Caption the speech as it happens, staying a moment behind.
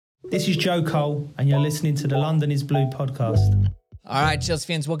This is Joe Cole, and you're listening to the London is Blue podcast. All right, Chelsea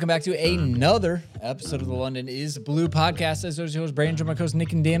fans, welcome back to another episode of the London is Blue podcast. As always, your host, Brandon, my co-host,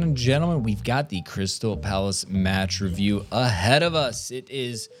 Nick and Dan. And gentlemen, we've got the Crystal Palace match review ahead of us. It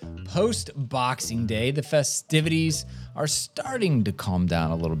is post-Boxing Day. The festivities are starting to calm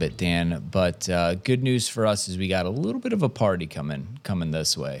down a little bit, Dan. But good news for us is we got a little bit of a party coming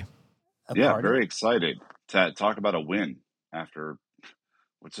this way. Party? Very excited to talk about a win after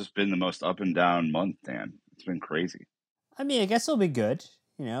what's just been the most up and down month, Dan. It's been crazy. I mean, I guess it'll be good.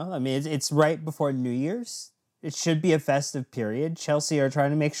 You know, I mean, it's right before New Year's. It should be a festive period. Chelsea are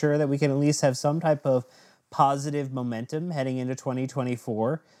trying to make sure that we can at least have some type of positive momentum heading into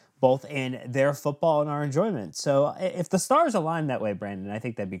 2024, both in their football and our enjoyment. So if the stars align that way, Brandon, I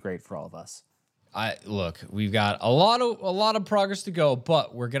think that'd be great for all of us. Look, we've got a lot of progress to go,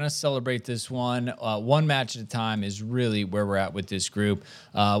 but we're gonna celebrate this one. One match at a time is really where we're at with this group.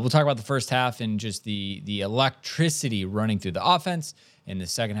 We'll talk about the first half and just the electricity running through the offense. In the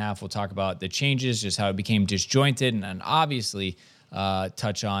second half, we'll talk about the changes, just how it became disjointed, and obviously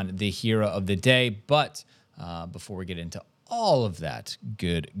touch on the hero of the day. But before we get into all of that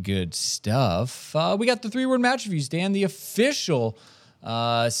good stuff, we got the 3-word match reviews, Dan, the official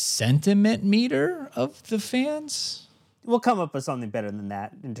sentiment meter of the fans. We'll come up with something better than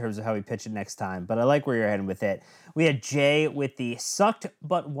that in terms of how we pitch it next time, but I like where you're heading with it. We had Jay with the sucked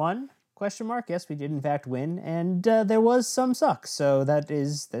but won ? Yes, we did in fact win, and there was some sucks, so that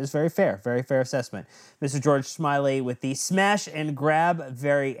is very fair assessment. Mr. George Smiley with the smash and grab,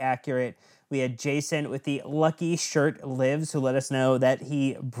 very accurate. We had Jason with the lucky shirt lives, who let us know that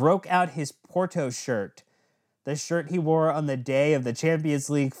he broke out his Porto shirt. The shirt he wore on the day of the Champions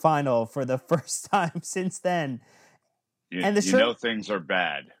League final for the first time since then. And the shirt, things are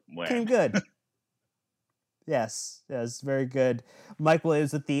bad when came good. Yes, very good. Mike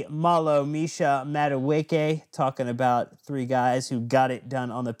Williams with the Malo Misha Madueke, talking about 3 guys who got it done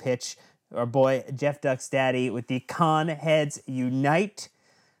on the pitch. Our boy Jeff Duck's daddy with the Con Heads Unite.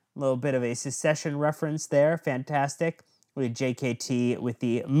 A little bit of a secession reference there. Fantastic. We had JKT with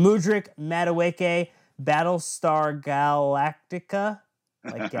the Mudrik Madueke. Battlestar Galactica,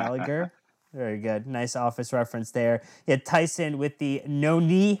 like Gallagher. Very good. Nice Office reference there. You had Tyson with the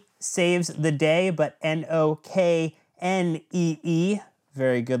Noni saves the day, but Noknee.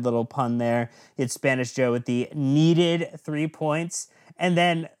 Very good little pun there. You had Spanish Joe with the needed 3 points. And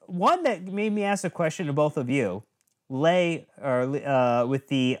then one that made me ask a question to both of you. With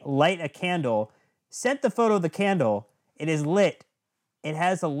the light a candle, sent the photo of the candle. It is lit. It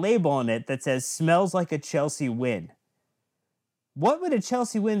has a label on it that says, smells like a Chelsea win. What would a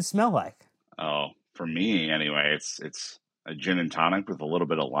Chelsea win smell like? Oh, for me, anyway, it's a gin and tonic with a little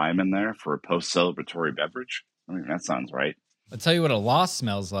bit of lime in there for a post-celebratory beverage. I mean, that sounds right. I'll tell you what a loss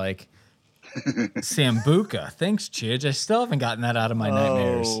smells like. Sambuca. Thanks, Chidge. I still haven't gotten that out of my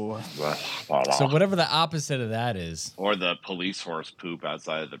nightmares. So whatever the opposite of that is. Or the police horse poop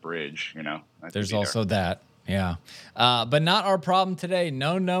outside of the bridge, you know. There's also that. Yeah. But not our problem today.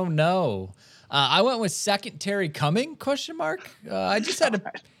 No. I went with secondary coming, ? I just had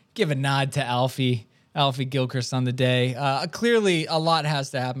to give a nod to Alfie Gilchrist on the day. Clearly, a lot has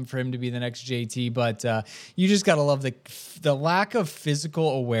to happen for him to be the next JT, but you just got to love the lack of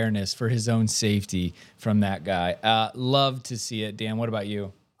physical awareness for his own safety from that guy. Love to see it. Dan, what about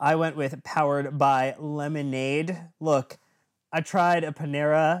you? I went with powered by lemonade. Look, I tried a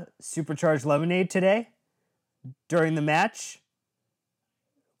Panera supercharged lemonade today. During the match,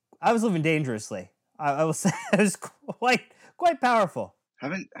 I was living dangerously. I will say it was quite powerful.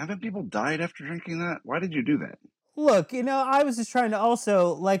 Haven't people died after drinking that? Why did you do that? Look, I was just trying to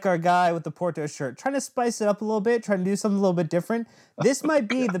also, like our guy with the Porto shirt, trying to spice it up a little bit, trying to do something a little bit different. This might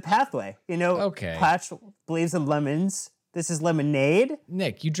be the pathway. Okay. Patch believes in lemons. This is lemonade.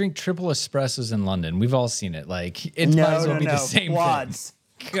 Nick, you drink triple espressos in London. We've all seen it. Like, it might as well be the same Quads.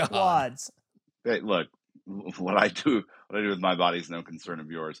 thing. God. Quads. Hey, look. What I do with my body is no concern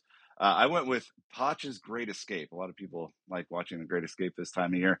of yours. I went with Poch's Great Escape. A lot of people like watching The Great Escape this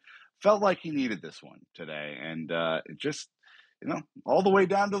time of year. Felt like he needed this one today, and it just, all the way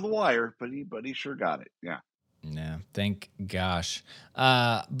down to the wire. But he sure got it. Yeah. Yeah, thank gosh.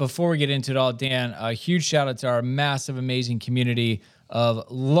 Before we get into it all, Dan, a huge shout out to our massive, amazing community of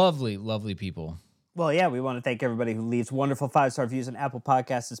lovely, lovely people. Well, yeah, we want to thank everybody who leaves wonderful 5-star reviews on Apple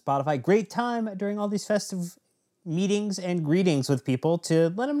Podcasts and Spotify. Great time during all these festive meetings and greetings with people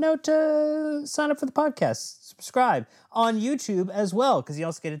to let them know to sign up for the podcast, subscribe on YouTube as well, because you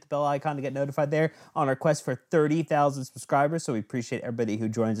also get hit the bell icon to get notified there on our quest for 30,000 subscribers. So we appreciate everybody who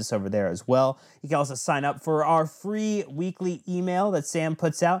joins us over there as well. You can also sign up for our free weekly email that Sam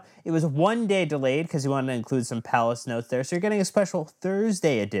puts out. It was 1 day delayed because we wanted to include some Palace notes there. So you're getting a special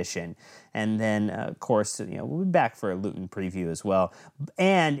Thursday edition. And then, of course, we'll be back for a Luton preview as well.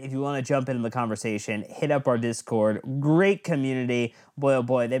 And if you want to jump into the conversation, hit up our Discord. Great community. Boy, oh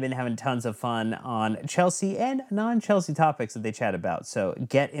boy, they've been having tons of fun on Chelsea and non-Chelsea topics that they chat about. So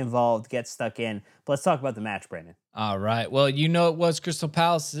get involved, get stuck in. But let's talk about the match, Brandon. All right. Well, it was Crystal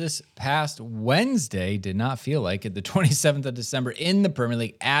Palace this past Wednesday. Did not feel like it. The 27th of December in the Premier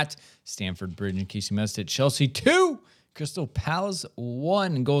League at Stamford Bridge. In case you missed it, Chelsea 2. Crystal Palace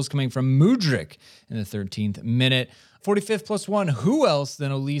 1. Goals coming from Mudryk in the 13th minute. 45th plus 1. Who else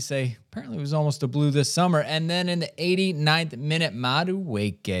than Olise? Apparently it was almost a blue this summer. And then in the 89th minute,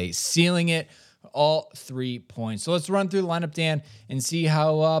 Madueke sealing it, all 3 points. So let's run through the lineup, Dan, and see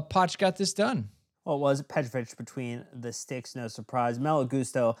how Poch got this done. Well, it was Petrovic between the sticks, no surprise. Malo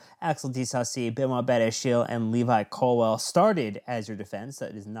Gusto, Axel Disasi, Benoit Badiashile, and Levi Colwell started as your defense.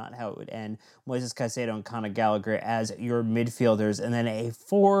 That is not how it would end. Moises Caicedo and Conor Gallagher as your midfielders. And then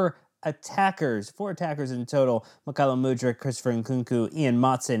four attackers in total. Mikhailo Mudryk, Christopher Nkunku, Ian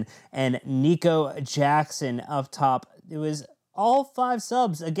Motson, and Nico Jackson up top. It was all 5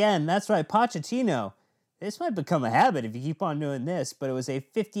 subs. Again, that's right, Pochettino. This might become a habit if you keep on doing this, but it was a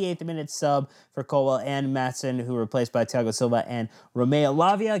 58th minute sub for Colwell and Matson, who were replaced by Thiago Silva and Romeo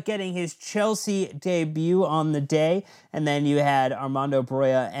Lavia, getting his Chelsea debut on the day. And then you had Armando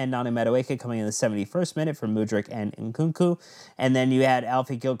Broja and Noni Madueke coming in the 71st minute for Mudryk and Nkunku. And then you had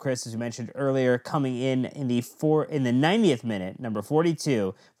Alfie Gilchrist, as we mentioned earlier, coming in the 90th minute, number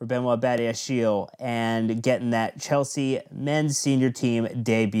 42, for Benoit Badiashile, and getting that Chelsea men's senior team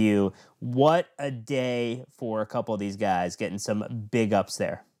debut. What a day for a couple of these guys, getting some big ups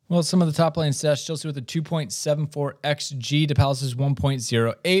there. Well, some of the top line stats, Chelsea with a 2.74 XG to Palace's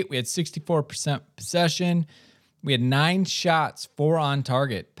 1.08. We had 64% possession. We had 9 shots, 4 on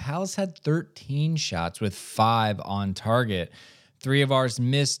target. Palace had 13 shots with 5 on target. 3 of ours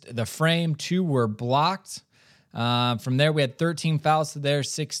missed the frame. 2 were blocked. From there, we had 13 fouls to their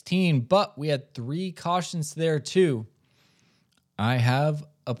 16, but we had 3 cautions there too. I have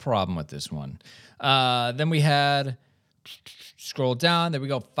a problem with this one. Then we had, scroll down, there we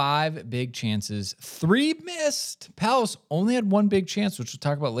go, 5 big chances, 3 missed. Palace only had 1 big chance, which we'll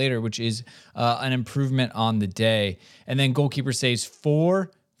talk about later, which is an improvement on the day. And then goalkeeper saves 4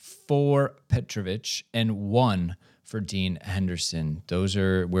 for Petrovic and 1 for Dean Henderson. Those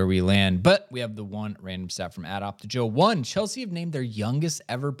are where we land. But we have the one random stat from Adop to Joe. 1, Chelsea have named their youngest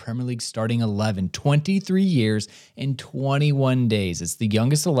ever Premier League starting 11, 23 years and 21 days. It's the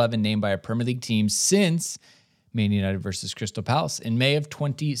youngest 11 named by a Premier League team since Man United versus Crystal Palace in May of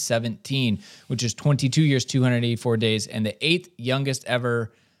 2017, which is 22 years, 284 days, and the 8th youngest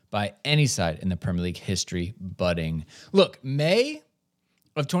ever by any side in the Premier League history, budding. Look, May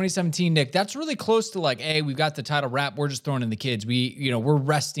of 2017, Nick, that's really close to like, hey, we've got the title wrap. We're just throwing in the kids. We're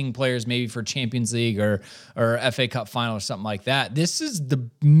resting players maybe for Champions League or FA Cup final or something like that. This is the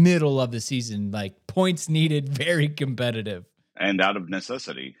middle of the season, like points needed, very competitive. And out of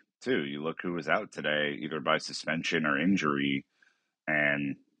necessity, too. You look who was out today, either by suspension or injury,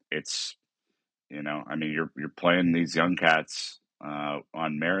 and it's, you're playing these young cats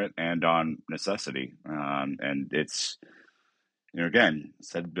on merit and on necessity. And it's, again,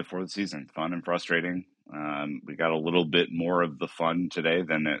 said before the season, fun and frustrating. We got a little bit more of the fun today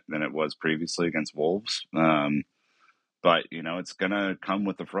than it was previously against Wolves. But, it's going to come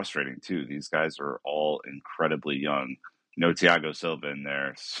with the frustrating, too. These guys are all incredibly young. No Thiago Silva in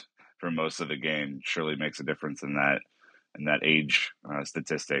there for most of the game surely makes a difference in that age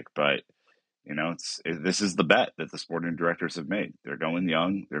statistic. But, this is the bet that the sporting directors have made. They're going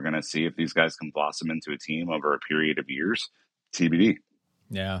young. They're going to see if these guys can blossom into a team over a period of years. TBD.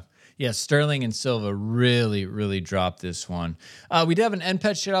 Yeah. Sterling and Silva really, really dropped this one. We did have an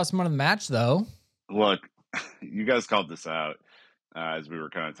NPET shit out of the match, though. Look, you guys called this out as we were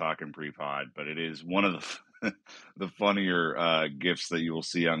kind of talking pre-pod, but it is one of the funnier gifs that you will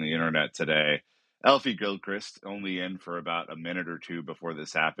see on the internet today. Alfie Gilchrist only in for about a minute or two before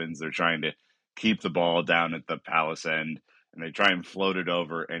this happens. They're trying to keep the ball down at the Palace end, and they try and float it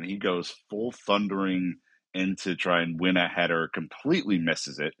over, and he goes full thundering in to try and win a header, completely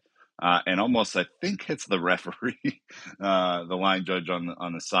misses it, and almost, I think, hits the referee, the line judge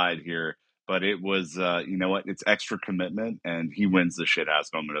on the side here. But it was, it's extra commitment, and he wins the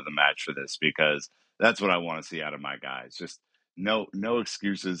shit-ass moment of the match for this, because That's what I want to see out of my guys. Just no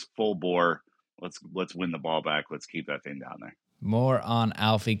excuses, full bore. Let's win the ball back. Let's keep that thing down there. More on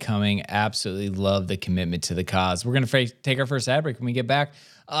Alfie coming. Absolutely love the commitment to the cause. We're going to take our first ad break when we get back.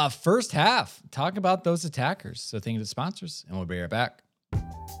 First half, talk about those attackers. So thank you to the sponsors, and we'll be right back.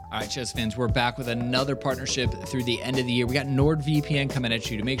 All right, Chess fans, we're back with another partnership through the end of the year. We got NordVPN coming at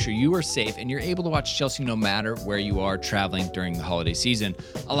you to make sure you are safe and you're able to watch Chelsea no matter where you are traveling during the holiday season.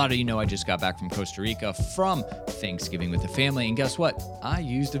 A lot of you know I just got back from Costa Rica from Thanksgiving with the family, and guess what? I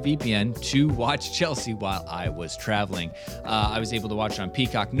used a VPN to watch Chelsea while I was traveling. I was able to watch it on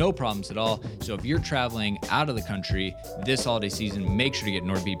Peacock, no problems at all. So if you're traveling out of the country this holiday season, make sure to get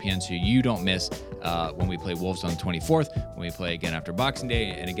NordVPN so you don't miss when we play Wolves on the 24th, when we play again after Boxing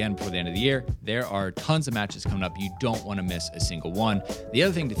Day, and again before the end of the year. There are tons of matches coming up. You don't want to miss a single one. The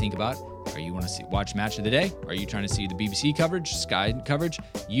other thing to think about, are you want to watch match of the day? Are you trying to see the BBC coverage, Sky coverage?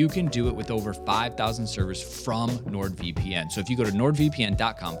 You can do it with over 5,000 servers from NordVPN. So if you go to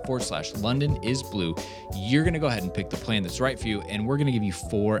nordvpn.com/LondonIsBlue, you're going to go ahead and pick the plan that's right for you, and we're going to give you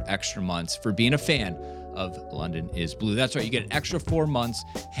 4 extra months for being a fan of London is Blue. That's right. You get an extra 4 months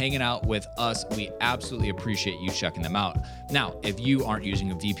hanging out with us. We absolutely appreciate you checking them out. Now, if you aren't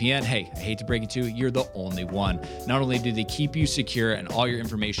using a VPN, hey, I hate to break it to you, you're the only one. Not only do they keep you secure and all your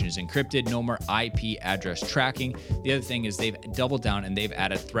information is encrypted, no more IP address tracking. The other thing is they've doubled down and they've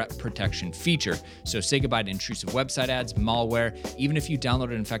added threat protection feature. So say goodbye to intrusive website ads, malware. Even if you download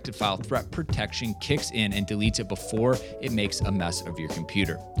an infected file, threat protection kicks in and deletes it before it makes a mess of your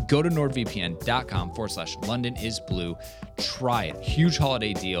computer. Go to nordvpn.com/LondonIsBlue. Try it. Huge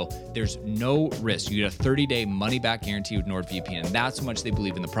holiday deal. There's no risk. You get a 30-day money-back guarantee with NordVPN. That's how much they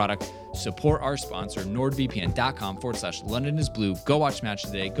believe in the product. Support our sponsor, nordvpn.com/LondonIsBlue. Go watch match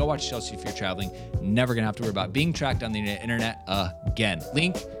today. Go watch Chelsea if you're traveling. Never going to have to worry about being tracked on the internet again.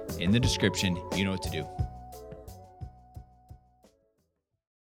 Link in the description. You know what to do.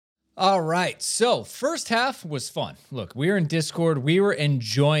 All right, so first half was fun. Look, we were in Discord. We were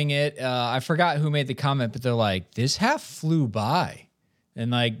enjoying it. I forgot who made the comment, but they're like, this half flew by. And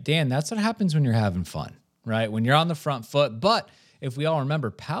like, Dan, that's what happens when you're having fun, right? When you're on the front foot. But if we all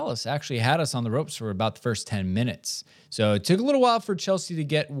remember, Palace actually had us on the ropes for about the first 10 minutes. So it took a little while for Chelsea to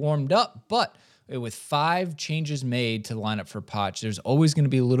get warmed up, but with 5 changes made to the lineup for Poch, there's always going to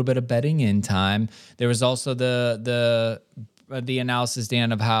be a little bit of betting in time. There was also the analysis,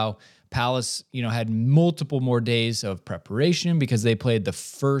 Dan, of how Palace, had multiple more days of preparation because they played the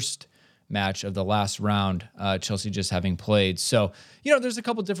first match of the last round, Chelsea just having played. So, there's a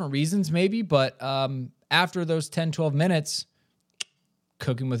couple different reasons maybe, but after those 10, 12 minutes,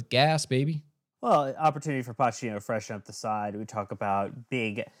 cooking with gas, baby. Well, opportunity for Pochettino to freshen up the side. We talk about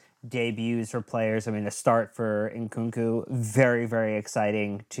big debuts for players. I mean, a start for Nkunku, very, very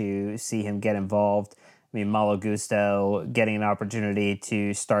exciting to see him get involved. I mean, Malo Gusto getting an opportunity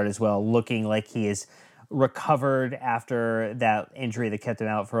to start as well, looking like he is recovered after that injury that kept him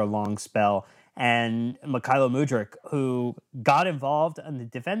out for a long spell. And Mykhailo Mudryk, who got involved on the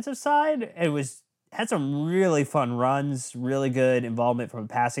defensive side, had some really fun runs, really good involvement from a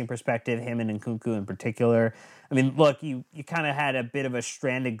passing perspective, him and Nkunku in particular. I mean, look, you kind of had a bit of a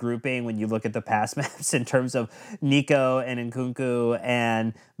stranded grouping when you look at the pass maps in terms of Nico and Nkunku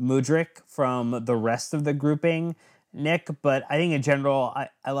and Mudryk from the rest of the grouping, Nick. But I think in general,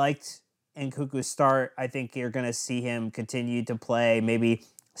 I liked Nkunku's start. I think you're going to see him continue to play, maybe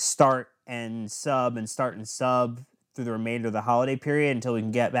start and sub through the remainder of the holiday period until we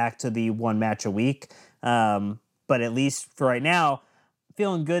can get back to the 1 match a week. But at least for right now,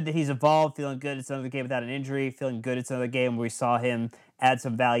 feeling good that he's evolved, feeling good it's another game without an injury, feeling good it's another game where we saw him add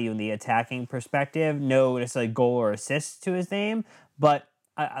some value in the attacking perspective. No necessarily goal or assist to his name, but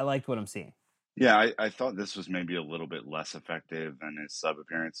I liked what I'm seeing. Yeah, I thought this was maybe a little bit less effective than his sub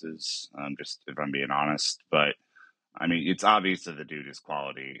appearances, just if I'm being honest. But I mean, it's obvious that the dude is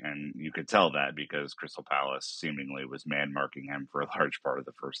quality, and you could tell that because Crystal Palace seemingly was man-marking him for a large part of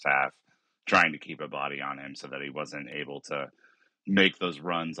the first half, trying to keep a body on him so that he wasn't able to make those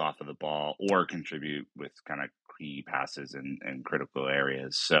runs off of the ball or contribute with kind of key passes in critical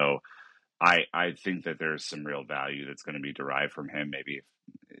areas. So I think that there's some real value that's going to be derived from him, maybe,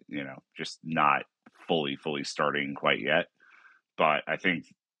 just not fully starting quite yet. But I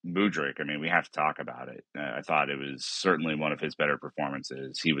think Mudryk, I mean, we have to talk about it. I thought it was certainly one of his better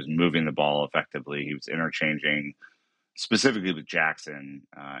performances. He was moving the ball effectively. He was interchanging, specifically with Jackson,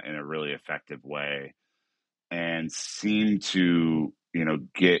 in a really effective way, and seemed to,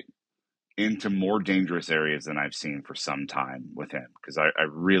 get into more dangerous areas than I've seen for some time with him. Because I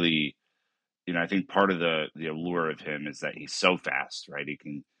really, I think part of the allure of him is that he's so fast, right?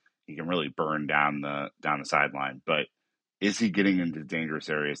 He He can really burn down the sideline. But is he getting into dangerous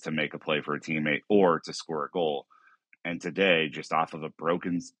areas to make a play for a teammate or to score a goal? And today, just off of a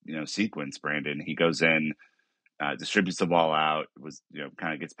broken, sequence, Brandon, he goes in, distributes the ball out,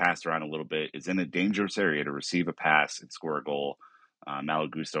 kind of gets passed around a little bit, is in a dangerous area to receive a pass and score a goal.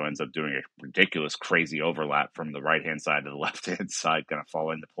 Malagusto ends up doing a ridiculous, crazy overlap from the right-hand side to the left-hand side, kind of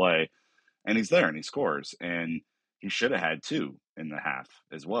fall into play. And he's there and he scores. And he should have had 2 in the half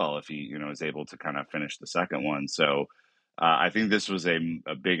as well if he, is able to kind of finish the second one. So I think this was a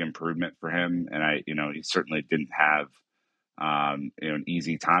big improvement for him. And he certainly didn't have, an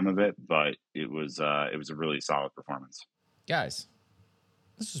easy time of it, but it was a really solid performance. Guys,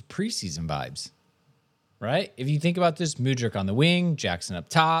 this was preseason vibes, right? If you think about this, Mudryk on the wing, Jackson up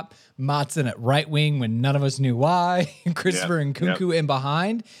top, Matson at right wing when none of us knew why, Christopher and Nkunku in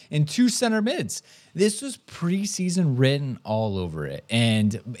behind, and 2 center mids. This was preseason written all over it,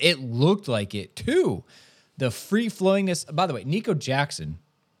 and it looked like it too. The free-flowingness. By the way, Nico Jackson,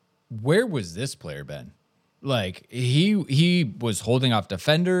 where was this player been? Like, he was holding off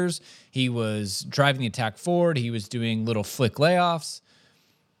defenders. He was driving the attack forward. He was doing little flick layoffs.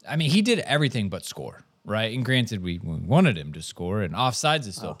 I mean, he did everything but score, right? And granted, we wanted him to score, and offsides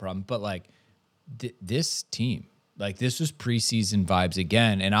is still a problem. But, like, this team, like, this was preseason vibes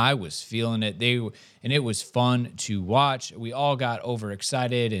again, and I was feeling it. And it was fun to watch. We all got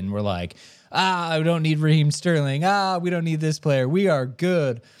overexcited, and we're like, we don't need Raheem Sterling. We don't need this player. We are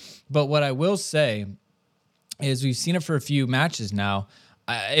good. But what I will say is we've seen it for a few matches now.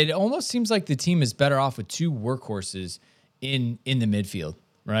 It almost seems like the team is better off with 2 workhorses in the midfield,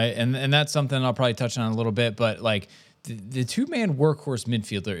 right? And that's something I'll probably touch on a little bit. But like the 2-man workhorse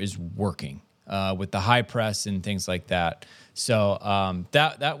midfielder is working with the high press and things like that. So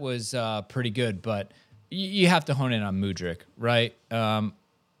that was pretty good. But you have to hone in on Mudryk, right?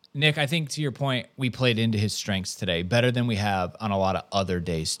 Nick, I think to your point, we played into his strengths today better than we have on a lot of other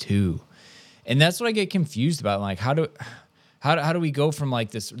days too. And that's what I get confused about. Like, how do we go from like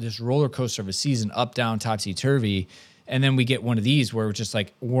this roller coaster of a season, up, down, topsy-turvy, and then we get one of these where we're just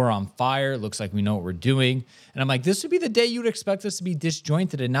like, we're on fire, looks like we know what we're doing. And I'm like, this would be the day you would expect us to be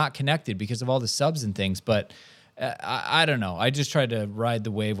disjointed and not connected because of all the subs and things. But I don't know. I just tried to ride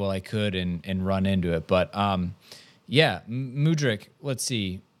the wave while I could and run into it. But Mudryk, let's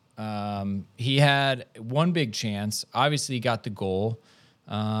see. He had one big chance. Obviously, he got the goal.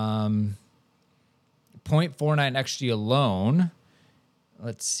 0.49 XG alone.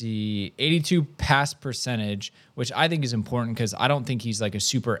 Let's see, 82 pass percentage, which I think is important because I don't think he's like a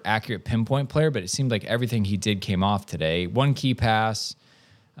super accurate pinpoint player, but it seemed like everything he did came off today. 1 key pass,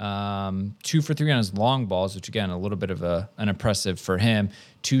 2 for 3 on his long balls, which again, a little bit of an impressive for him.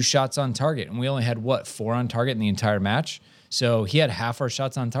 2 shots on target, and we only had 4 on target in the entire match. So he had half our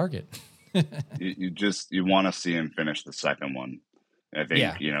shots on target. you want to see him finish the second one. I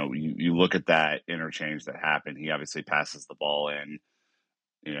think, you look at that interchange that happened. He obviously passes the ball in.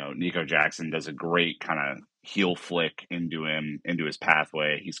 Nico Jackson does a great kind of heel flick into his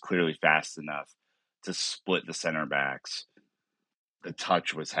pathway. He's clearly fast enough to split the center backs. The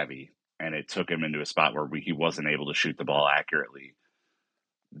touch was heavy, and it took him into a spot where he wasn't able to shoot the ball accurately.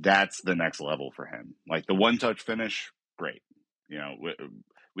 That's the next level for him. Like the one-touch finish, great.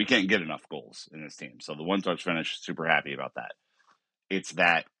 We can't get enough goals in this team. So the one-touch finish, super happy about that. It's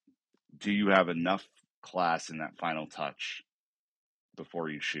that, do you have enough class in that final touch before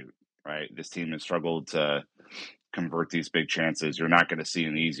you shoot, right? This team has struggled to convert these big chances. You're not going to see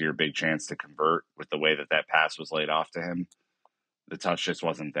an easier big chance to convert with the way that pass was laid off to him. The touch just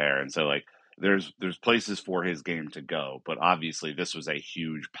wasn't there. And so, like, there's places for his game to go, but obviously this was a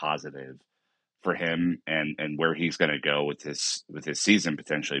huge positive for him and where he's going to go with his season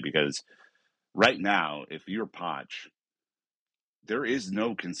potentially, because right now, if you're Poch, there is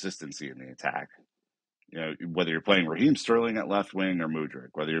no consistency in the attack. Whether you're playing Raheem Sterling at left wing or Mudryk,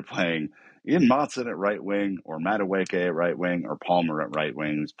 whether you're playing Ian Matson at right wing or Madueke at right wing or Palmer at right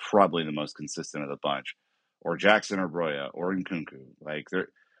wing, who's probably the most consistent of the bunch, or Jackson or Broya or Nkunku. Like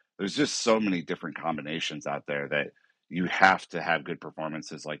there's just so many different combinations out there that you have to have good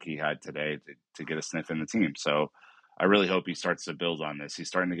performances like he had today to get a sniff in the team. So I really hope he starts to build on this. He's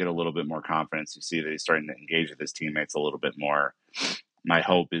starting to get a little bit more confidence. You see that he's starting to engage with his teammates a little bit more. My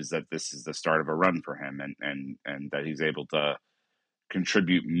hope is that this is the start of a run for him and that he's able to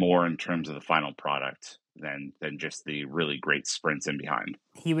contribute more in terms of the final product than just the really great sprints in behind.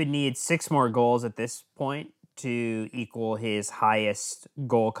 He would need 6 more goals at this point to equal his highest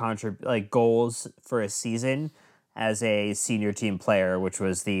goals for a season. as a senior team player, which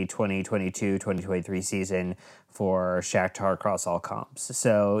was the 2022-2023 season for Shakhtar across all comps.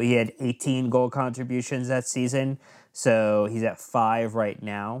 So he had 18 goal contributions that season. So he's at 5 right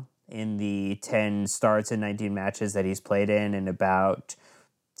now in the 10 starts and 19 matches that he's played in, and about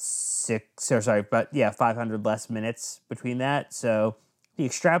 500 less minutes between that. So he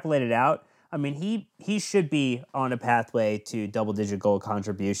extrapolated out. I mean, he should be on a pathway to double-digit goal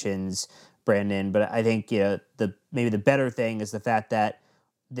contributions, Brandon. But I think maybe the better thing is the fact that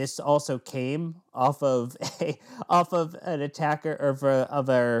this also came off of an attacker of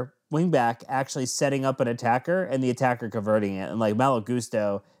our wingback actually setting up an attacker and the attacker converting it. And like Malo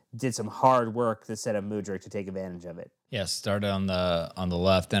Gusto did some hard work to set up Mudryk to take advantage of it. Yeah, started on the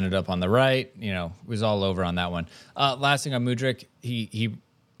left, ended up on the right. Was all over on that one. Last thing on Mudryk, he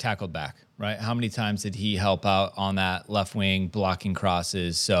tackled back, right? How many times did he help out on that left wing, blocking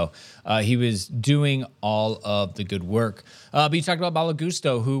crosses? So he was doing all of the good work. But you talked about Malo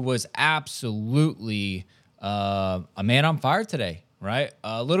Gusto, who was absolutely a man on fire today, right?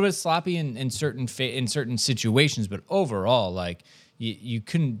 A little bit sloppy in certain situations, but overall, like you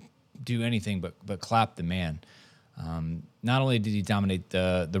couldn't do anything but clap the man. Not only did he dominate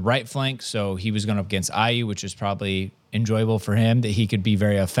the right flank, so he was going up against Ayew, which is probably enjoyable for him, that he could be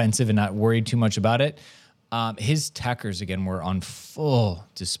very offensive and not worried too much about it. His techers, again, were on full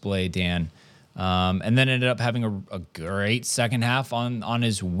display, Dan. And then ended up having a great second half on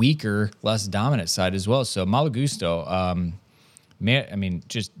his weaker, less dominant side as well. So Malo Gusto,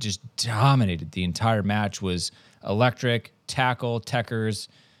 just dominated the entire match, was electric, tackle, techers.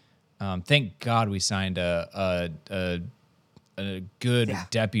 Thank God we signed a good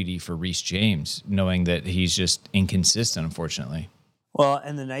deputy for Reece James, knowing that he's just inconsistent, unfortunately. Well,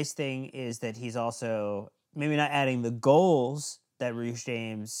 and the nice thing is that he's also maybe not adding the goals that Reece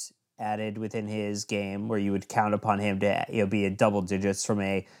James added within his game, where you would count upon him to be in double digits from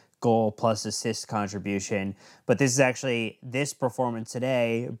a goal plus assist contribution. But this performance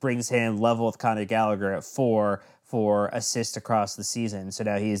today brings him level with Conor Gallagher at 4 for assists across the season. So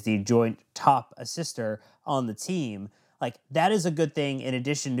now he is the joint top assister on the team. Like, that is a good thing, in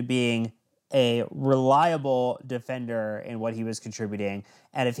addition to being a reliable defender in what he was contributing.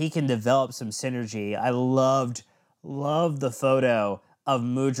 And if he can develop some synergy, I loved the photo of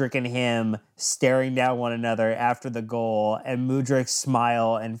Mudryk and him staring down one another after the goal, and Mudryk's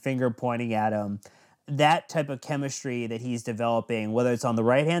smile and finger pointing at him. That type of chemistry that he's developing, whether it's on the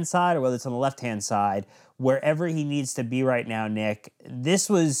right-hand side or whether it's on the left-hand side, wherever he needs to be right now, Nick, this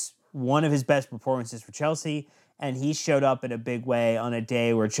was one of his best performances for Chelsea, and he showed up in a big way on a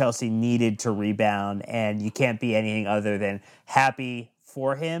day where Chelsea needed to rebound, and you can't be anything other than happy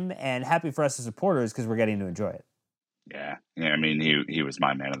for him and happy for us as supporters because we're getting to enjoy it. Yeah. I mean, he was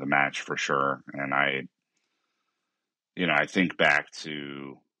my man of the match for sure. And I think back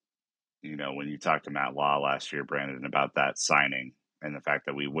to, when you talked to Matt Law last year, Brandon, about that signing and the fact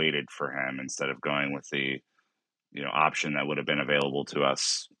that we waited for him instead of going with the, option that would have been available to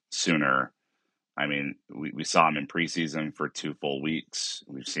us sooner. I mean, we saw him in preseason for 2 full weeks.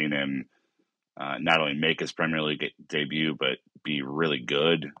 We've seen him not only make his Premier League debut, but be really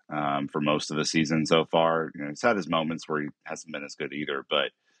good for most of the season so far. He's had his moments where he hasn't been as good either,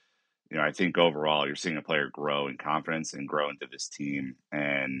 but I think overall you're seeing a player grow in confidence and grow into this team,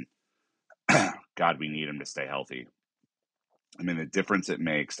 and God, we need him to stay healthy. I mean, the difference it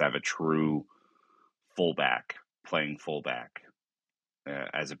makes to have a true fullback playing fullback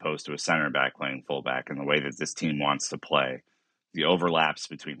as opposed to a center back playing fullback, and the way that this team wants to play. The overlaps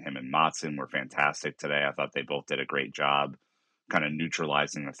between him and Motson were fantastic today. I thought they both did a great job kind of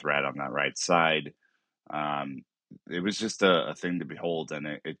neutralizing the threat on that right side. It was just a thing to behold, and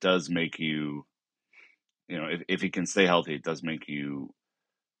it does make you, if he can stay healthy, it does make you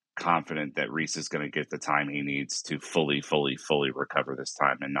confident that Reece is going to get the time he needs to fully recover this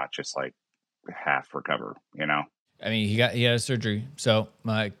time, and not just like half recover, I mean, he had a surgery, so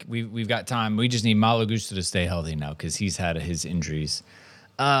we've got time. We just need Malo Gusto to stay healthy now because he's had his injuries.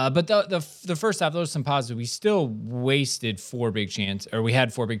 But the first half, there was some positive. We still wasted 4 big chances, or we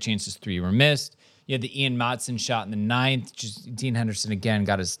had 4 big chances, 3 were missed. You had the Ian Motson shot in the 9th. Just Dean Henderson again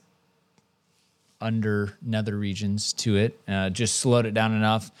got his under nether regions to it, just slowed it down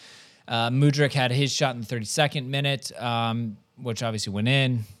enough. Mudryk had his shot in the 32nd minute, which obviously went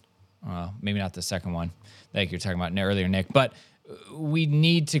in. Maybe not the second one like you're talking about earlier, Nick, but we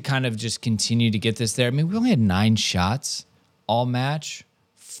need to kind of just continue to get this there. I mean, we only had 9 shots all match,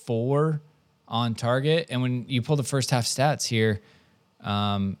 4 on target. And when you pull the first half stats here,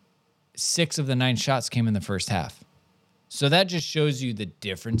 6 of the 9 shots came in the first half. So that just shows you the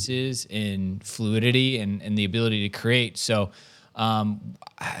differences in fluidity and the ability to create. So I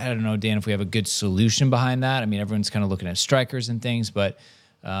don't know, Dan, if we have a good solution behind that. I mean, everyone's kind of looking at strikers and things, but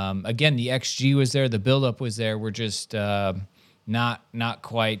again, the XG was there, the buildup was there. We're just not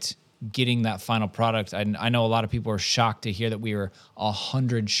quite getting that final product. I know a lot of people are shocked to hear that we were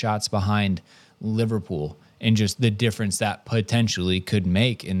 100 shots behind Liverpool, and just the difference that potentially could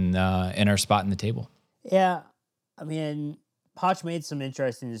make in our spot in the table. Yeah, I mean, Poch made some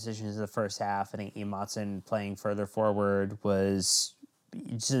interesting decisions in the first half. I think Emotson playing further forward was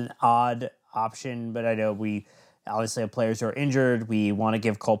just an odd option, but I know we obviously have players who are injured. We want to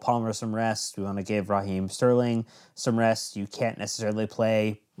give Cole Palmer some rest. We want to give Raheem Sterling some rest. You can't necessarily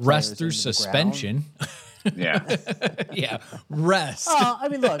play rest through suspension. Yeah. Yeah. Rest. I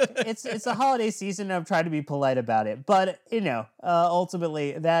mean, look, it's a holiday season. And I'm trying to be polite about it, but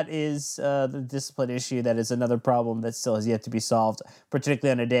ultimately that is the discipline issue. That is another problem that still has yet to be solved,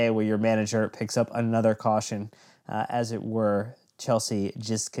 particularly on a day where your manager picks up another caution, as it were. Chelsea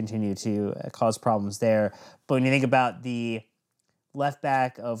just continue to cause problems there. But when you think about the left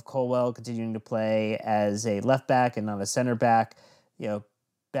back of Colwell continuing to play as a left back and not a center back,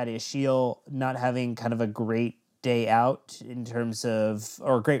 Badiashile not having kind of a great day out in terms of,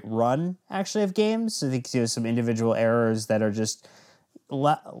 or a great run actually of games. So I think some individual errors that are just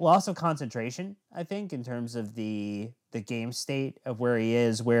loss of concentration, I think, in terms of the game state of where he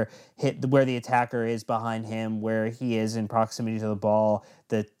is, where the attacker is behind him, where he is in proximity to the ball,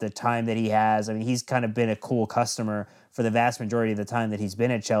 the time that he has. I mean, he's kind of been a cool customer for the vast majority of the time that he's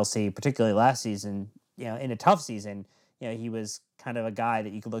been at Chelsea, particularly last season. In a tough season, he was kind of a guy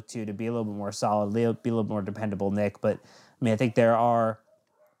that you could look to be a little bit more solid, be a little more dependable, Nick. But I mean, I think there are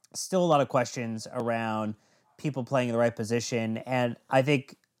still a lot of questions around people playing in the right position. And I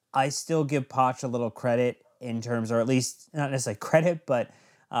think I still give Poch a little credit in terms, or at least not necessarily credit, but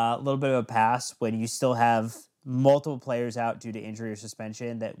a little bit of a pass when you still have multiple players out due to injury or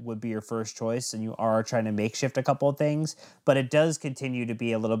suspension that would be your first choice, and you are trying to makeshift a couple of things. But it does continue to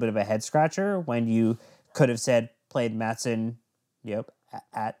be a little bit of a head scratcher when you could have said played Maatsen,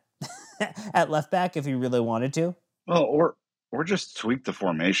 at at left back if you really wanted to. Well, or just tweak the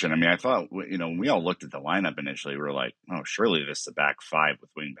formation. I mean, I thought, when we all looked at the lineup initially, we were like, oh, surely this is a back five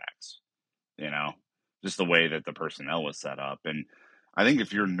with wingbacks, just the way that the personnel was set up. And I think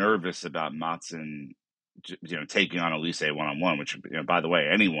if you're nervous about Maatsen, taking on Elise one-on-one, which, by the way,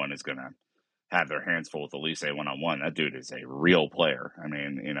 anyone is going to have their hands full with Elise one-on-one. That dude is a real player. I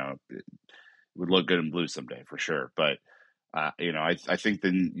mean, it would look good in blue someday for sure. But, I think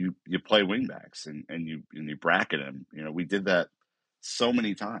then you play wingbacks and you bracket him. We did that so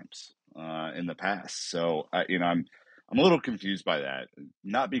many times in the past. So, I'm a little confused by that.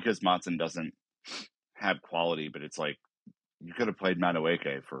 Not because Maatsen doesn't have quality, but it's like you could have played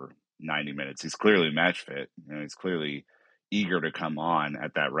Madueke for 90 minutes. He's clearly match fit. He's clearly eager to come on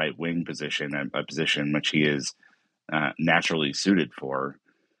at that right wing position, a position which he is naturally suited for.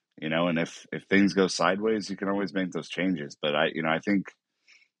 And if things go sideways, you can always make those changes. But I think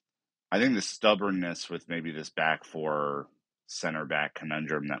the stubbornness with maybe this back four center back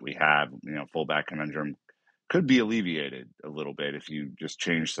conundrum that we have, full back conundrum, could be alleviated a little bit if you just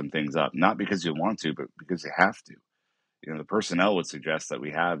change some things up. Not because you want to, but because you have to. The personnel would suggest that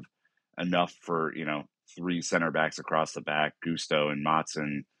we have enough for, three center backs across the back, Gusto and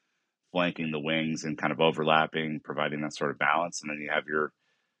Maatsen flanking the wings and kind of overlapping, providing that sort of balance. And then you have your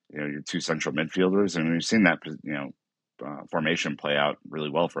two central midfielders. And we've seen that, formation play out really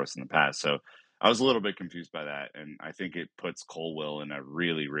well for us in the past. So I was a little bit confused by that. And I think it puts Colwell in a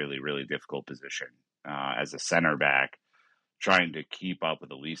really, really, really difficult position as a center back, trying to keep up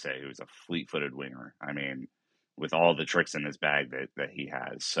with Elise, who's a fleet-footed winger. I mean, with all the tricks in his bag that he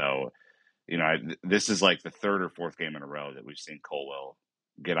has. So, this is like the third or fourth game in a row that we've seen Colwell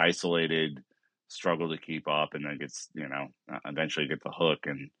get isolated, struggle to keep up, and then gets, eventually get the hook.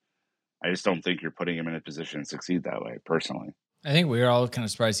 And I just don't think you're putting him in a position to succeed that way, personally. I think we were all kind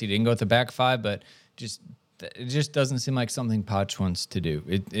of surprised he didn't go with the back five, but it just doesn't seem like something Poch wants to do.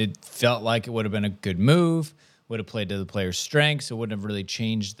 It felt like it would have been a good move, would have played to the player's strengths. It wouldn't have really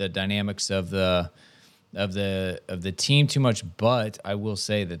changed the dynamics of the team too much. But I will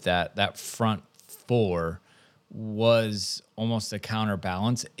say that front four was almost a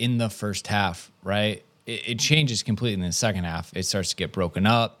counterbalance in the first half, right? It changes completely in the second half. It starts to get broken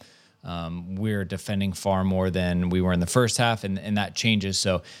up. We're defending far more than we were in the first half, and that changes.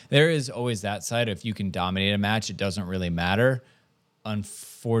 So there is always that side. If you can dominate a match, it doesn't really matter.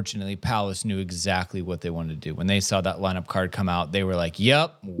 unfortunately, Palace knew exactly what they wanted to do. When they saw that lineup card come out, they were like,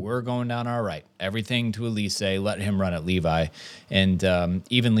 yep, we're going down our right. Everything to Elise, let him run at Levi. And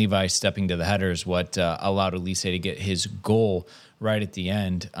even Levi stepping to the header is what allowed Elise to get his goal right at the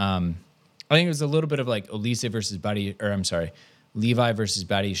end. I think it was a little bit of like Elise versus Levi versus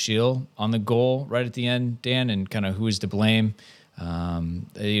Batty Shield on the goal right at the end, Dan, and kind of who is to blame.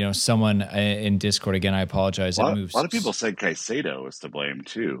 Someone in Discord, again, I apologize. A lot of people said Caicedo was to blame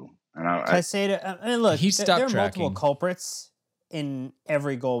too. And Caicedo, I mean, look, there are tracking. multiple culprits in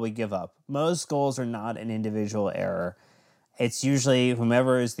every goal we give up. Most goals are not an individual error. It's usually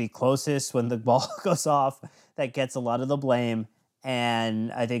whomever is the closest when the ball goes off that gets a lot of the blame.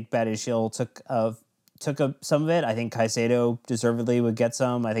 And I think Badiashile took some of it. I think Caicedo deservedly would get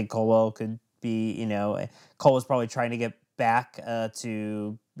some. I think Colwell could be, Cole was probably trying to get back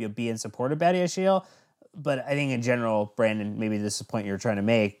to be in support of Badiashile. But I think in general, Brandon, maybe this is a point you're trying to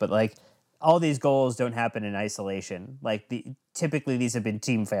make, but like all these goals don't happen in isolation. Like typically these have been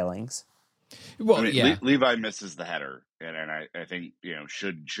team failings. Well, I mean, yeah. Levi misses the header, and I think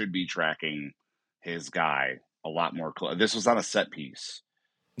should be tracking his guy a lot more. This was not a set piece.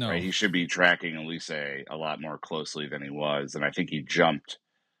 No, right? He should be tracking Elise a lot more closely than he was, and I think he jumped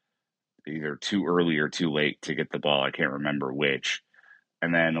either too early or too late to get the ball. I can't remember which.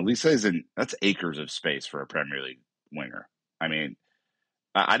 And then Elise that's acres of space for a Premier League winger. I mean,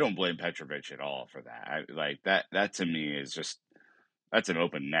 I don't blame Petrovic at all for that. That to me is just, that's an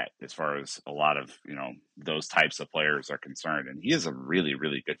open net as far as a lot of, those types of players are concerned. And he is a really,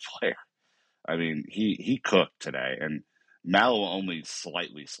 really good player. I mean, he cooked today, and Mallow only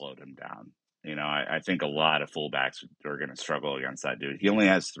slightly slowed him down. I think a lot of fullbacks are going to struggle against that dude. He only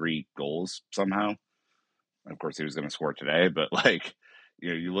has 3 goals somehow. Of course, he was going to score today, but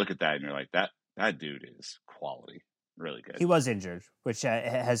you look at that and you're like, that dude is quality, really good. He was injured, which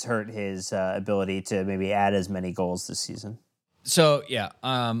has hurt his ability to maybe add as many goals this season. So, yeah,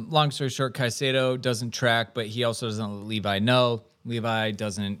 long story short, Caicedo doesn't track, but he also doesn't let Levi know. Levi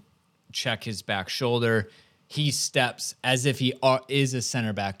doesn't check his back shoulder. He steps as if he is a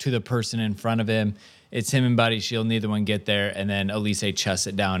center back to the person in front of him. It's him and Badiashile. Neither one get there. And then Elise chests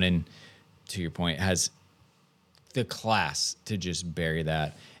it down and, to your point, has the class to just bury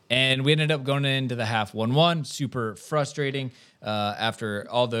that. And we ended up going into the half 1-1. Super frustrating after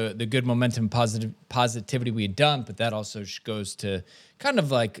all the good momentum, positivity we had done. But that also goes to kind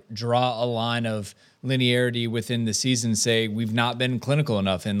of like draw a line of linearity within the season, say we've not been clinical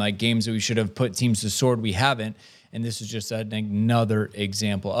enough in like games that we should have put teams to sword. We haven't. And this is just another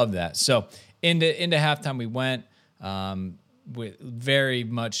example of that. So into halftime we went with very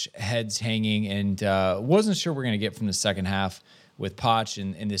much heads hanging, and wasn't sure we're going to get from the second half with Poch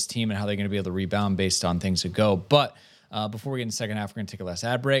and this team and how they're going to be able to rebound based on things that go. But before we get in the second half, we're going to take a last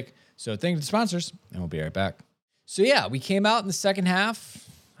ad break. So thank you to the sponsors, and we'll be right back. So yeah, we came out in the second half.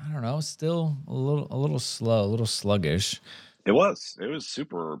 I don't know, still a little slow, a little sluggish. It was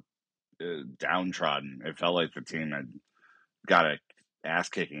super downtrodden. It felt like the team had got a ass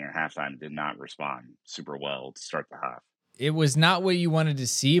kicking at halftime, did not respond super well to start the half. It was not what you wanted to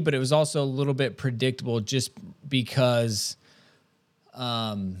see, but it was also a little bit predictable just because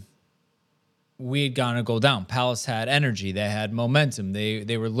we had gone a goal down. Palace had energy. They had momentum.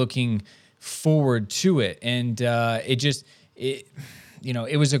 They were looking forward to it. And it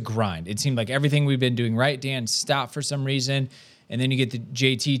was a grind. It seemed like everything we've been doing right, Dan, stopped for some reason. And then you get the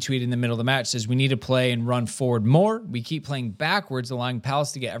JT tweet in the middle of the match, says we need to play and run forward more. We keep playing backwards, allowing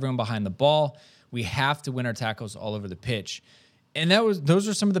Palace to get everyone behind the ball. We have to win our tackles all over the pitch. And those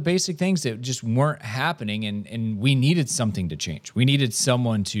are some of the basic things that just weren't happening, and we needed something to change. We needed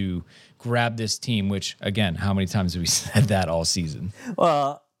someone to grab this team, which, again, how many times have we said that all season?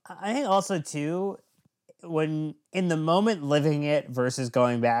 Well, I think also, too, when in the moment living it versus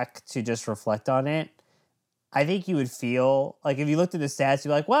going back to just reflect on it, I think you would feel like if you looked at the stats,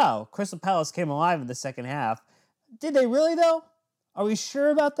 you're like, wow, Crystal Palace came alive in the second half. Did they really, though? Are we sure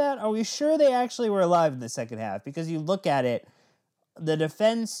about that? Are we sure they actually were alive in the second half? Because you look at it, the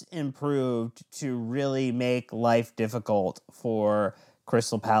defense improved to really make life difficult for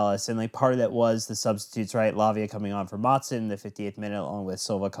Crystal Palace. And like part of that was the substitutes, right? Lavia coming on for Motson in the 58th minute, along with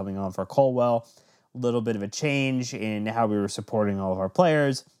Silva coming on for Colwell. A little bit of a change in how we were supporting all of our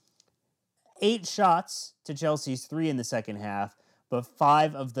players. 8 shots to Chelsea's 3 in the second half, but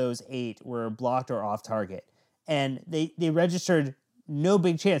 5 of those 8 were blocked or off target. And they registered no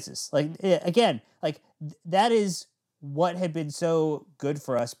big chances. That is what had been so good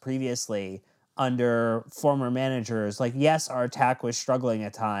for us previously under former managers. Like, yes, our attack was struggling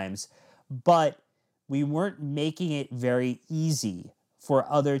at times, but we weren't making it very easy for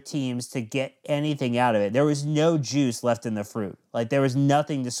other teams to get anything out of it. There was no juice left in the fruit. Like there was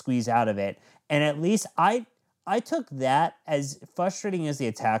nothing to squeeze out of it. And at least I took that, as frustrating as the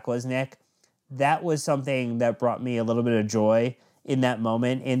attack was, Nick, that was something that brought me a little bit of joy in that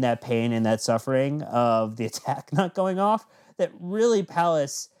moment, in that pain, in that suffering of the attack not going off. That really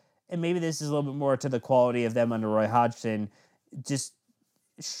Palace, and maybe this is a little bit more to the quality of them under Roy Hodgson, just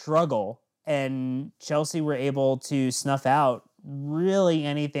struggle. And Chelsea were able to snuff out really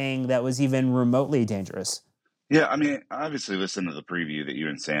anything that was even remotely dangerous. Yeah, I mean, I obviously listened to the preview that you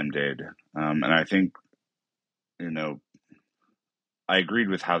and Sam did, and I think, I agreed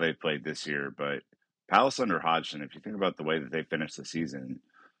with how they played this year, but Palace under Hodgson, if you think about the way that they finished the season,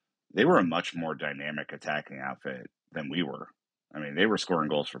 they were a much more dynamic attacking outfit than we were. I mean, they were scoring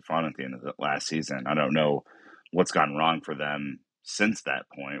goals for fun at the end of the last season. I don't know what's gone wrong for them since that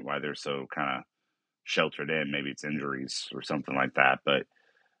point, why they're so kind of sheltered in. Maybe it's injuries or something like that. But,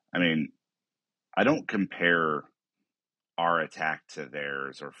 I mean, I don't compare our attack to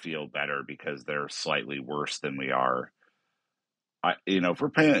theirs or feel better because they're slightly worse than we are. If we're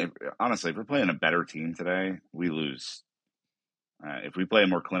playing a better team today, we lose. If we play a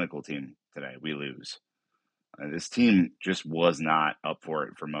more clinical team today, we lose. This team just was not up for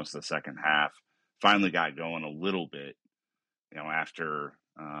it for most of the second half. Finally got going a little bit, after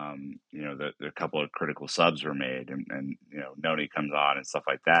the couple of critical subs were made and Noni comes on and stuff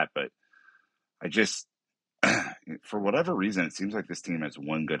like that. But I just, for whatever reason, it seems like this team has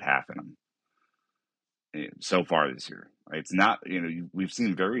one good half in them so far this year. It's not, we've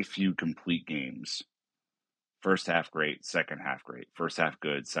seen very few complete games. First half great, second half great. First half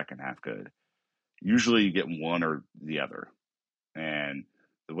good, second half good. Usually you get one or the other. And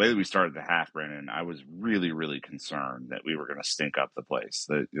the way that we started the half, Brandon, I was really, really concerned that we were going to stink up the place.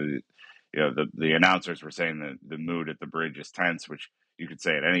 The announcers were saying that the mood at the Bridge is tense, which you could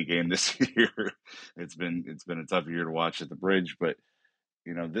say at any game this year. It's been a tough year to watch at the Bridge, but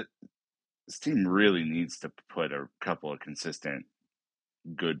this team really needs to put a couple of consistent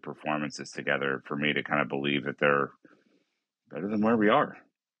good performances together for me to kind of believe that they're better than where we are.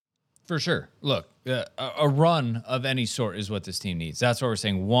 For sure. Look, a run of any sort is what this team needs. That's what we're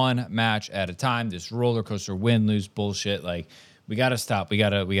saying. One match at a time. This roller coaster win lose bullshit. Like, we got to stop. We got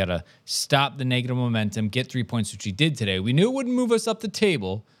to stop the negative momentum, get 3 points, which we did today. We knew it wouldn't move us up the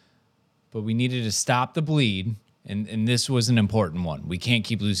table, but we needed to stop the bleed. And this was an important one. We can't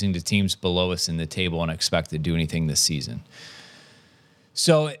keep losing to teams below us in the table and expect to do anything this season.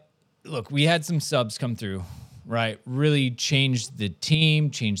 So, look, we had some subs come through, right? Really changed the team,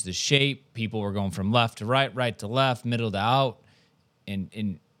 changed the shape. People were going from left to right to left, middle to out.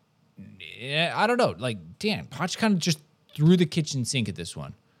 And I don't know, like, Dan, Poch kind of just threw the kitchen sink at this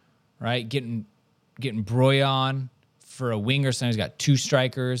one, right? Getting Broy on for a winger. So he's got two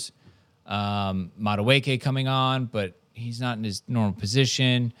strikers. Madueke coming on, but he's not in his normal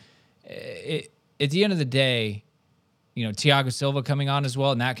position. At the end of the day, Thiago Silva coming on as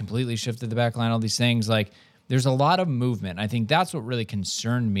well, and that completely shifted the back line, all these things. Like, there's a lot of movement. I think that's what really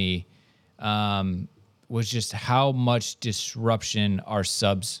concerned me, was just how much disruption our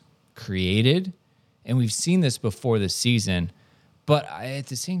subs created. And we've seen this before this season. But at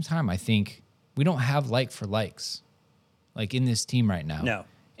the same time, I think we don't have like for likes, like in this team right now. No.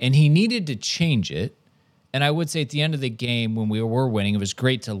 And he needed to change it. And I would say at the end of the game, when we were winning, it was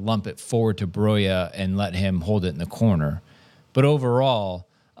great to lump it forward to Broya and let him hold it in the corner. But overall,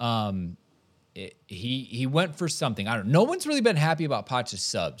 he went for something. I don't know. No one's really been happy about Poch's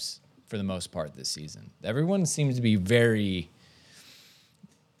subs for the most part this season. Everyone seems to be very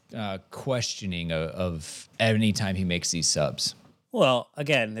questioning of any time he makes these subs. Well,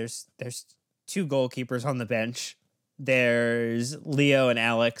 again, there's two goalkeepers on the bench. There's Leo and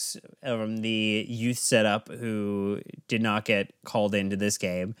Alex from the youth setup who did not get called into this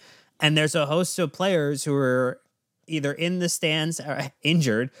game. And there's a host of players who are either in the stands or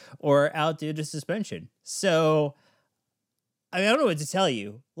injured or out due to suspension. So, I don't know what to tell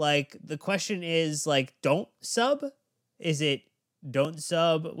you. Like, the question is, like, don't sub? Is it don't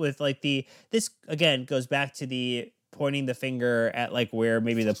sub with, like, this, again, goes back to the pointing the finger at, like, where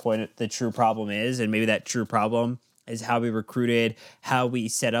maybe the true problem is, and maybe that true problem is how we recruited, how we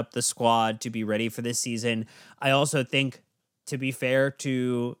set up the squad to be ready for this season. I also think, to be fair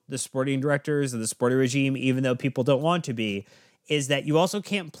to the sporting directors and the sporting regime, even though people don't want to be, is that you also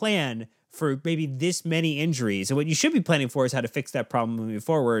can't plan for maybe this many injuries. And what you should be planning for is how to fix that problem moving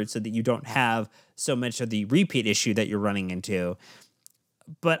forward so that you don't have so much of the repeat issue that you're running into.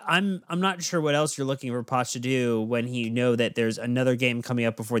 But I'm not sure what else you're looking for Poch to do when you know that there's another game coming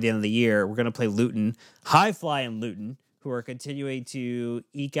up before the end of the year. We're going to play Luton, high fly in Luton, who are continuing to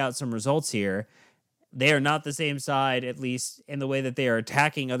eke out some results here. They are not the same side, at least in the way that they are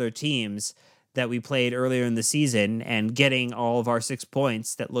attacking other teams that we played earlier in the season, and getting all of our 6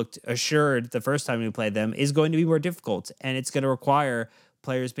 points that looked assured the first time we played them is going to be more difficult. And it's going to require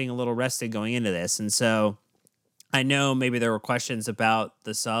players being a little rested going into this. And so I know maybe there were questions about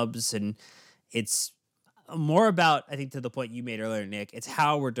the subs, and it's more about, I think, to the point you made earlier, Nick, it's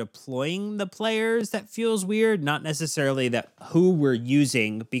how we're deploying the players that feels weird, not necessarily that who we're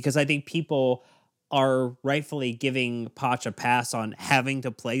using, because I think people are rightfully giving Poch a pass on having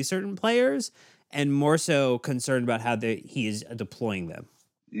to play certain players, and more so concerned about how he is deploying them.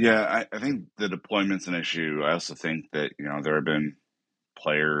 Yeah, I think the deployment's an issue. I also think that, there have been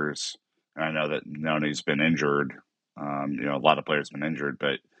players, and I know that Noni's been injured. A lot of players have been injured,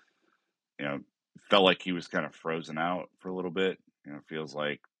 but, felt like he was kind of frozen out for a little bit. It feels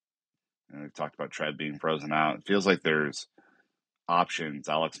like, we've talked about Trev being frozen out. It feels like there's options.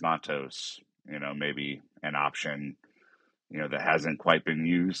 Alex Matos, maybe an option, that hasn't quite been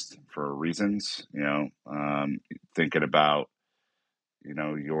used for reasons, thinking about,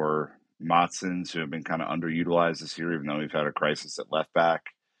 your Matsons who have been kind of underutilized this year, even though we've had a crisis at left back.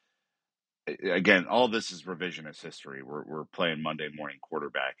 Again, all this is revisionist history. We're playing Monday morning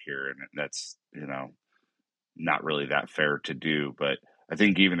quarterback here, and that's, not really that fair to do. But I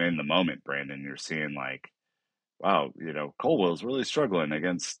think even in the moment, Brandon, you're seeing like, wow, Colwell's really struggling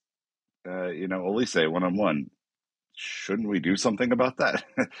against, Elise one-on-one. Shouldn't we do something about that?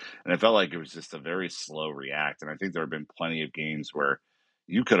 And it felt like it was just a very slow react. And I think there have been plenty of games where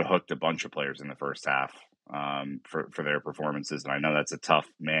you could have hooked a bunch of players in the first half for their performances. And I know that's a tough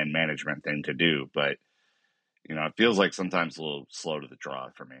man management thing to do, but it feels like sometimes a little slow to the draw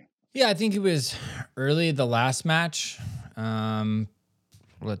for me. Yeah, I think it was early the last match.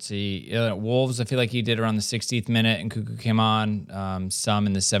 Let's see. Wolves, I feel like he did around the 60th minute, and Cuckoo came on some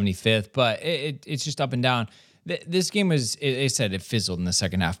in the 75th. But it's just up and down. This game was, it said it fizzled in the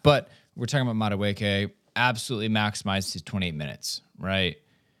second half. But we're talking about Madueke, absolutely maximized his 28 minutes, right?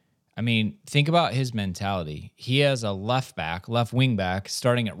 I mean, think about his mentality. He has a left wing back,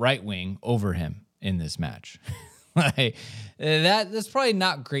 starting at right wing over him in this match. Like, that's probably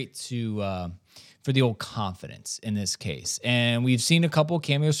not great for the old confidence in this case. And we've seen a couple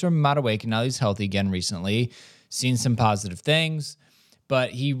cameos from Madueke. Now he's healthy again recently. Seen some positive things, but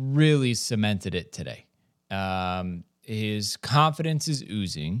he really cemented it today. His confidence is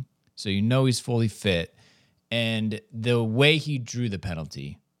oozing, so he's fully fit. And the way he drew the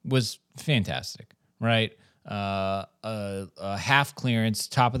penalty was fantastic, right? A half clearance,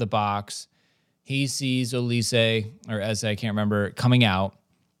 top of the box. He sees Elise, or Eze, I can't remember, coming out,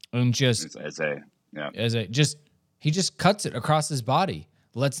 and just he just cuts it across his body.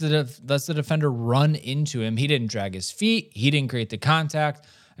 Lets the defender run into him. He didn't drag his feet. He didn't create the contact.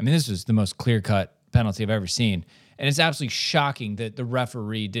 I mean, this was the most clear-cut penalty I've ever seen. And it's absolutely shocking that the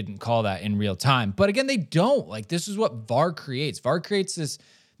referee didn't call that in real time. But again, they don't. Like, this is what VAR creates. VAR creates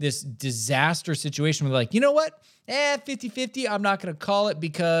this disaster situation where, like, you know what? 50-50, I'm not going to call it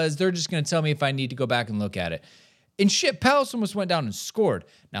because they're just going to tell me if I need to go back and look at it. And shit, Palace almost went down and scored.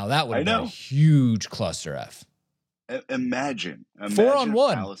 Now, that would have been a huge cluster F. Imagine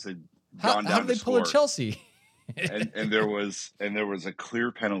 4-on-1. Palace had gone down how did they pull a Chelsea? and there was a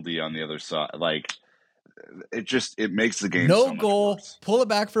clear penalty on the other side. Like, it makes the game no so much goal, worse. Pull it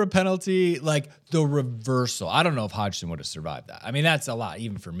back for a penalty, like the reversal. I don't know if Hodgson would have survived that. I mean, that's a lot,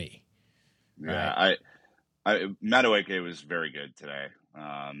 even for me. Yeah, right? Madueke was very good today.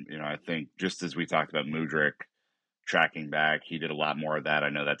 I think just as we talked about Mudryk tracking back, he did a lot more of that. I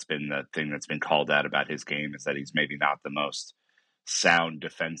know that's been the thing that's been called out about his game, is that he's maybe not the most sound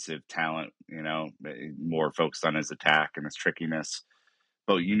defensive talent, more focused on his attack and his trickiness.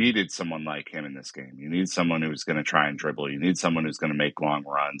 But you needed someone like him in this game. You need someone who's going to try and dribble. You need someone who's going to make long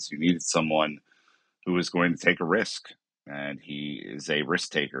runs. You needed someone who is going to take a risk. And he is a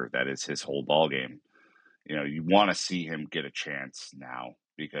risk taker. That is his whole ball game. You want to see him get a chance now,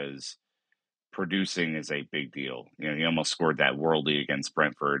 because producing is a big deal. He almost scored that worldie against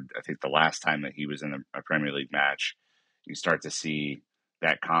Brentford. I think the last time that he was in a Premier League match, you start to see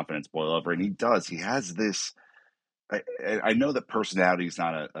that confidence boil over. And he does. He has this, I know that personality is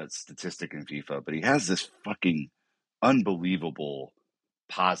not a statistic in FIFA, but he has this fucking unbelievable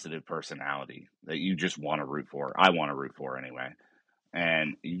positive personality that you just want to root for. I want to root for anyway.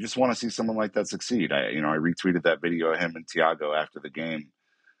 And you just want to see someone like that succeed. I retweeted that video of him and Thiago after the game,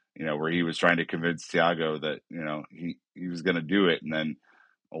 where he was trying to convince Thiago that, he was going to do it. And then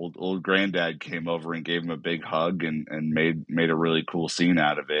old granddad came over and gave him a big hug and made a really cool scene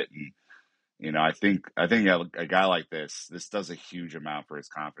out of it. And, I think a guy like this does a huge amount for his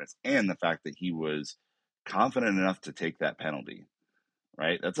confidence, and the fact that he was confident enough to take that penalty,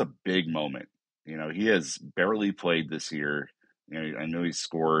 right? That's a big moment. He has barely played this year. I know he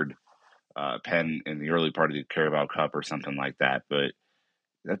scored a pen in the early part of the Carabao Cup or something like that, but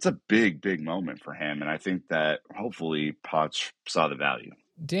that's a big, big moment for him. And I think that hopefully Potts saw the value.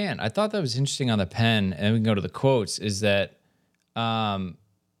 Dan, I thought that was interesting on the pen, and we can go to the quotes, is that Potts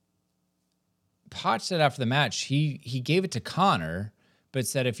said after the match, he gave it to Connor, but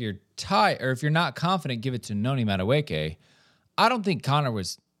said if you're tired or if you're not confident, give it to Noni Madueke. I don't think Connor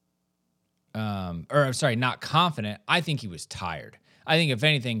was, not confident. I think he was tired. I think if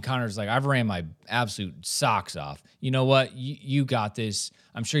anything, Connor's like, I've ran my absolute socks off. You know what? You got this.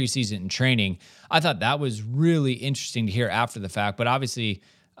 I'm sure he sees it in training. I thought that was really interesting to hear after the fact. But obviously,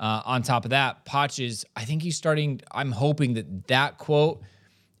 on top of that, Potches, I think he's starting. I'm hoping that quote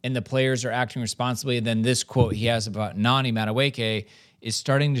and the players are acting responsibly. And then this quote he has about Noni Madueke is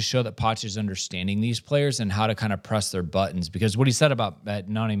starting to show that Potch is understanding these players and how to kind of press their buttons. Because what he said about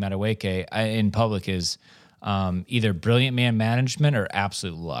Noni Madueke in public is either brilliant man management or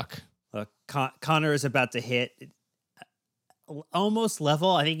absolute luck. Look, Connor is about to hit almost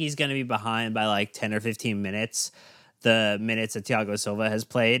level. I think he's going to be behind by like 10 or 15 minutes. The minutes that Thiago Silva has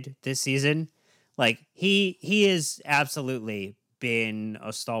played this season. Like he is absolutely been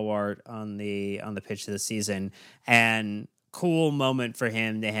a stalwart on the pitch this season, and cool moment for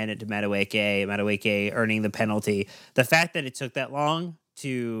him to hand it to Madueke earning the penalty. The fact that it took that long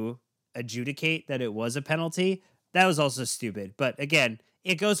to adjudicate that it was a penalty, that was also stupid. But again,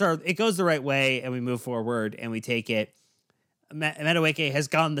 it goes the right way, and we move forward and we take it. Madueke has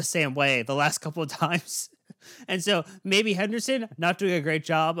gone the same way the last couple of times. And so maybe Henderson not doing a great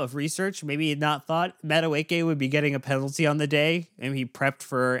job of research. Maybe he had not thought Madueke would be getting a penalty on the day, and he prepped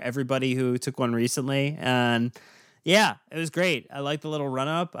for everybody who took one recently. And yeah, it was great. I like the little run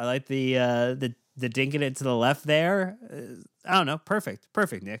up. I like the dinking it to the left there. I don't know. Perfect,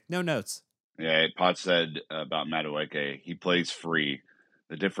 Nick. No notes. Yeah, Pot said about Madueke, he plays free.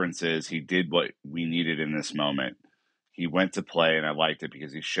 The difference is he did what we needed in this moment. He went to play, and I liked it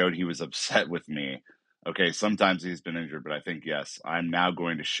because he showed he was upset with me. Okay, sometimes he's been injured, but I think, yes, I'm now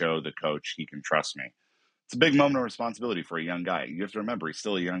going to show the coach he can trust me. It's a big moment of responsibility for a young guy. You have to remember, he's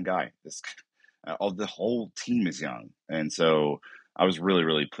still a young guy. The whole team is young. And so I was really,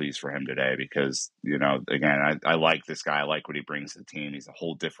 really pleased for him today because, again, I like this guy. I like what he brings to the team. He's a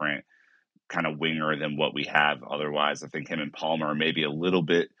whole different kind of winger than what we have otherwise. I think him and Palmer are maybe a little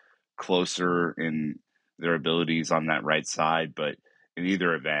bit closer in their abilities on that right side, but in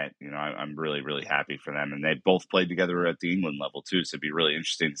either event, I'm really, really happy for them. And they both played together at the England level too. So it'd be really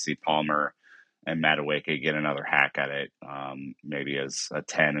interesting to see Palmer and Madueke get another hack at it, maybe as a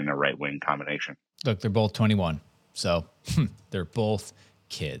 10 and a right wing combination. Look, they're both 21. So they're both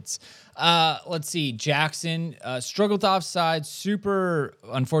kids. Let's see. Jackson struggled offside. Super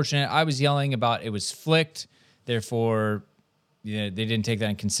unfortunate. I was yelling about it was flicked. Therefore, they didn't take that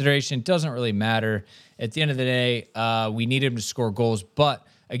in consideration. It doesn't really matter. At the end of the day, we need him to score goals. But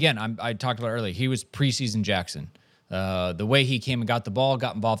again, I talked about earlier, he was preseason Jackson. The way he came and got the ball,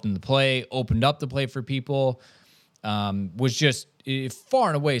 got involved in the play, opened up the play for people, was just far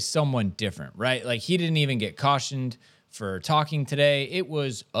and away someone different, right? Like he didn't even get cautioned for talking today. It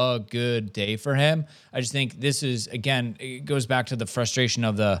was a good day for him. I just think this is, again, it goes back to the frustration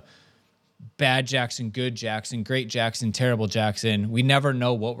of the bad Jackson, good Jackson, great Jackson, terrible Jackson. We never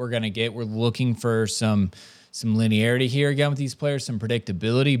know what we're going to get. We're looking for some linearity here again with these players, some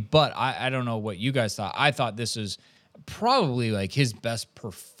predictability, but I don't know what you guys thought. I thought this was probably like his best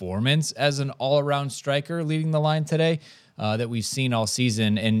performance as an all-around striker leading the line today that we've seen all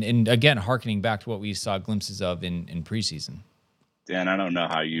season. And again, hearkening back to what we saw glimpses of in preseason. Dan, I don't know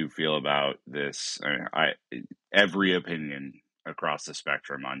how you feel about this. Every opinion across the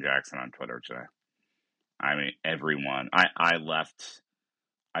spectrum on Jackson on Twitter today. I mean, everyone. I left,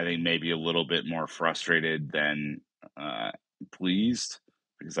 I think, maybe a little bit more frustrated than pleased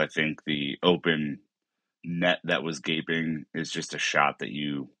because I think the open net that was gaping is just a shot that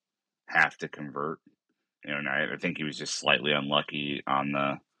you have to convert. And I think he was just slightly unlucky on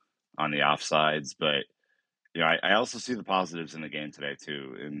the offsides, but I also see the positives in the game today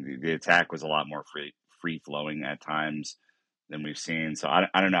too. And the attack was a lot more free flowing at times than we've seen. So I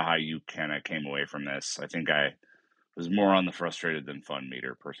don't know how you kind of came away from this. I think I was more on the frustrated than fun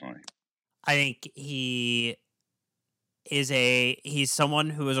meter personally. I think he's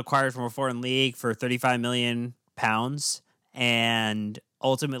someone who was acquired from a foreign league for £35 million and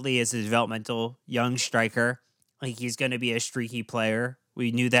ultimately is a developmental young striker. Like he's going to be a streaky player.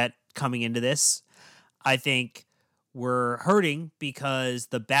 We knew that coming into this. I think we're hurting because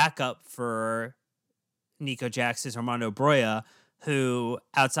the backup for Nico Jackson is Armando Broya, who,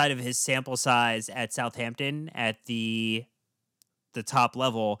 outside of his sample size at Southampton at the top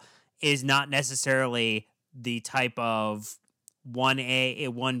level, is not necessarily the type of 1A,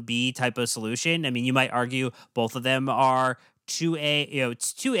 1B type of solution. I mean, you might argue both of them are 2A,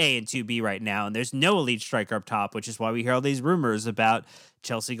 it's 2A and 2B right now, and there's no elite striker up top, which is why we hear all these rumors about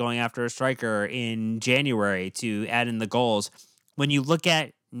Chelsea going after a striker in January to add in the goals. When you look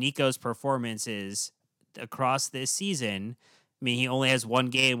at Nico's performances across this season, I mean, he only has one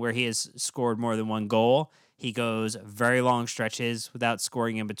game where he has scored more than one goal. He goes very long stretches without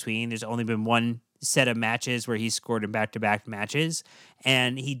scoring in between. There's only been one set of matches where he's scored in back-to-back matches,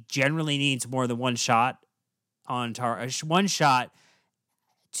 and he generally needs more than one shot on one shot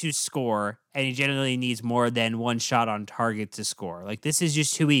to score, and he generally needs more than one shot on target to score. Like, this is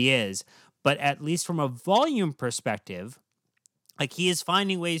just who he is. But at least from a volume perspective, like, he is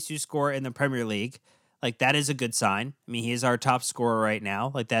finding ways to score in the Premier League. Like, that is a good sign. I mean, he is our top scorer right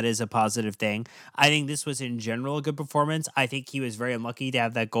now. Like, that is a positive thing. I think this was, in general, a good performance. I think he was very unlucky to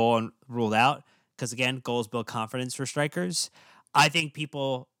have that goal ruled out because, again, goals build confidence for strikers. I think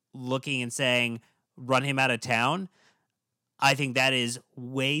people looking and saying, run him out of town, I think that is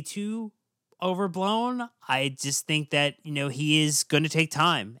way too overblown. I just think that, he is going to take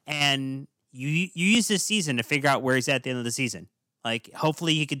time. And you use this season to figure out where he's at the end of the season. Like,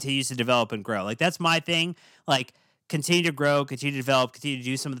 hopefully he continues to develop and grow. Like, that's my thing. Like, continue to grow, continue to develop, continue to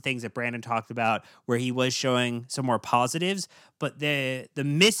do some of the things that Brandon talked about where he was showing some more positives. But the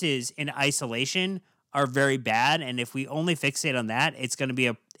misses in isolation are very bad. And if we only fixate on that, it's going to be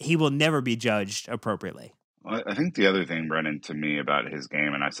he will never be judged appropriately. Well, I think the other thing, Brennan, to me about his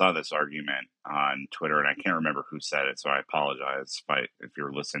game, and I saw this argument on Twitter, and I can't remember who said it, so I apologize if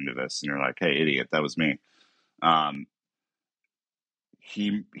you're listening to this and you're like, hey, idiot, that was me.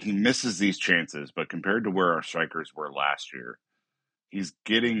 He misses these chances, but compared to where our strikers were last year, he's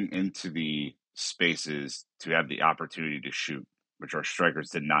getting into the spaces to have the opportunity to shoot, which our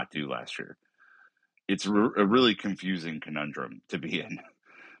strikers did not do last year. It's a really confusing conundrum to be in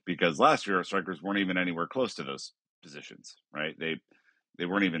because last year our strikers weren't even anywhere close to those positions, right? They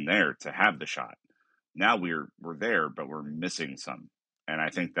weren't even there to have the shot. Now we're there, but we're missing some. And I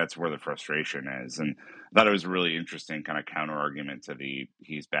think that's where the frustration is. And I thought it was a really interesting kind of counter argument to the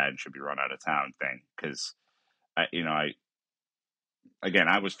he's bad and should be run out of town thing. Because, I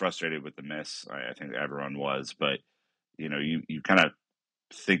was frustrated with the miss. I think everyone was. But, you kind of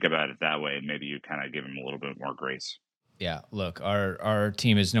think about it that way. And maybe you kind of give him a little bit more grace. Yeah, look, our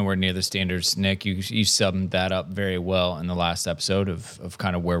team is nowhere near the standards. Nick, you summed that up very well in the last episode of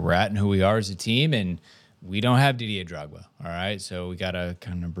kind of where we're at and who we are as a team. And we don't have Didier Drogba, all right? So we got to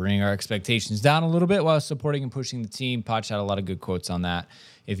kind of bring our expectations down a little bit while supporting and pushing the team. Poch had a lot of good quotes on that.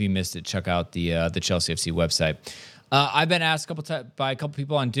 If you missed it, check out the Chelsea FC website. I've been asked by a couple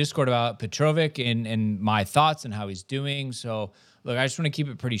people on Discord about Petrovic and my thoughts and how he's doing. So, look, I just want to keep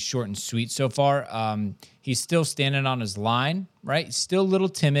it pretty short and sweet so far. He's still standing on his line, right? He's still a little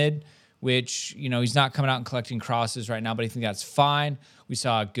timid, which, he's not coming out and collecting crosses right now, but I think that's fine. We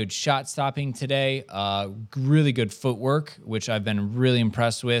saw good shot stopping today, really good footwork, which I've been really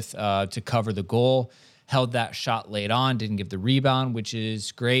impressed with to cover the goal. Held that shot late on, didn't give the rebound, which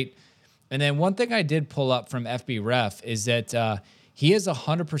is great. And then one thing I did pull up from FB Ref is that he has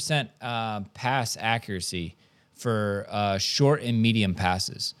 100% pass accuracy for short and medium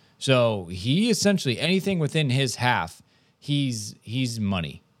passes. So he essentially, anything within his half, he's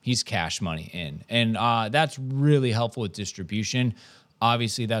money. He's cash money in. And that's really helpful with distribution.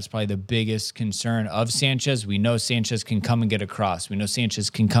 Obviously, that's probably the biggest concern of Sanchez. We know Sanchez can come and get across. We know Sanchez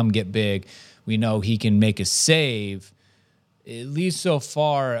can come get big. We know he can make a save. At least so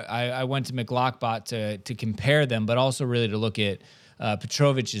far, I went to McLockbot to compare them, but also really to look at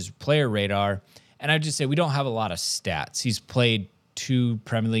Petrovic's player radar. And I just say we don't have a lot of stats. He's played 2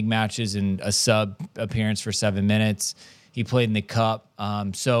 Premier League matches and a sub appearance for 7 minutes. He played in the Cup.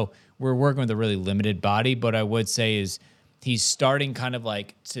 So we're working with a really limited body. But I would say is he's starting kind of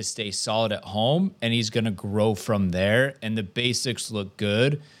like to stay solid at home, and he's going to grow from there. And the basics look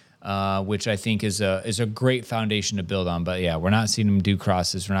good, which I think is a great foundation to build on. But, yeah, we're not seeing him do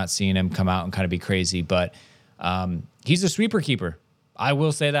crosses. We're not seeing him come out and kind of be crazy. But he's a sweeper keeper. I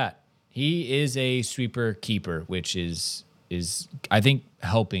will say that. He is a sweeper keeper, which is I think,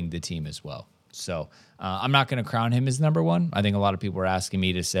 helping the team as well. So I'm not going to crown him as number one. I think a lot of people were asking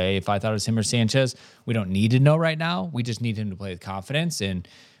me to say if I thought it was him or Sanchez. We don't need to know right now. We just need him to play with confidence. And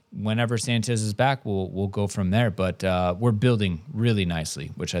whenever Sanchez is back, we'll go from there. But we're building really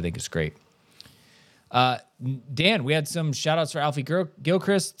nicely, which I think is great. Dan, we had some shout outs for Alfie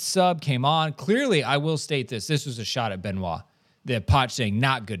Gilchrist. Sub came on. Clearly, I will state this. This was a shot at Benoit. The Potch saying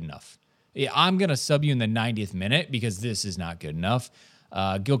not good enough. Yeah, I'm going to sub you in the 90th minute because this is not good enough.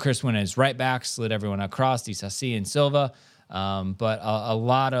 Gilchrist went as right back, slid everyone across, Disasi and Silva. But a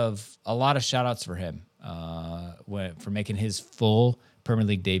lot of shout outs for him for making his full Premier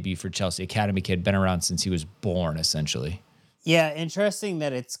League debut for Chelsea. Academy kid, been around since he was born, essentially. Yeah, interesting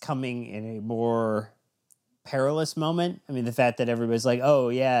that it's coming in a more perilous moment. I mean, the fact that everybody's like, oh,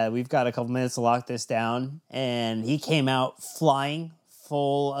 yeah, we've got a couple minutes to lock this down. And he came out flying,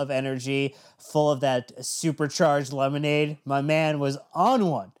 full of energy, full of that supercharged lemonade. My man was on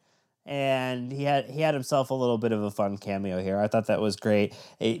one. And he had himself a little bit of a fun cameo here. I thought that was great.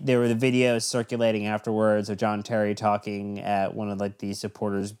 There were the videos circulating afterwards of John Terry talking at one of like the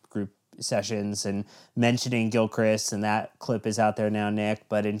supporters group sessions and mentioning Gilchrist, and that clip is out there now, Nick.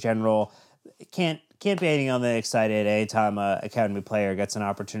 But in general, can't be anything on the excited anytime a academy player gets an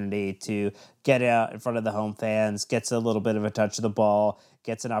opportunity to get out in front of the home fans, gets a little bit of a touch of the ball,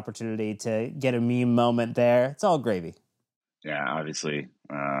 gets an opportunity to get a meme moment there. It's all gravy. Yeah, obviously,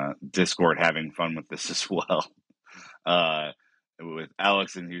 Discord having fun with this as well. With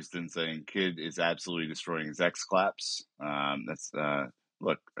Alex in Houston saying kid is absolutely destroying his X claps. That's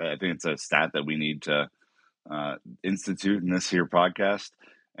look, I think it's a stat that we need to institute in this here podcast.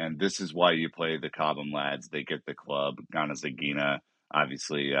 And this is why you play the Cobham lads. They get the club. Ghana Zagina,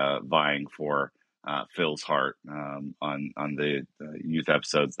 obviously vying for Phil's heart on the youth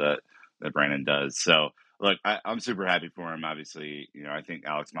episodes that Brandon does. So, look, I'm super happy for him. Obviously, I think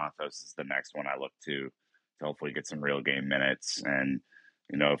Alex Matos is the next one I look to hopefully get some real game minutes. And,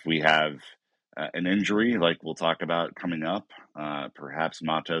 if we have an injury like we'll talk about coming up, perhaps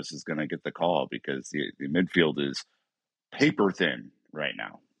Matos is going to get the call because the midfield is paper thin right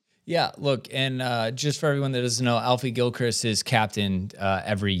now. Yeah, look, and just for everyone that doesn't know, Alfie Gilchrist is captained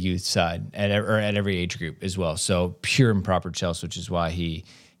every youth side at every age group as well. So pure and proper Chelsea, which is why he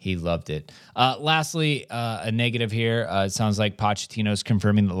loved it. Lastly, a negative here. It sounds like Pochettino's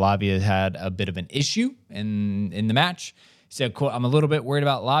confirming that Lavia had a bit of an issue in the match. He said, quote, "I'm a little bit worried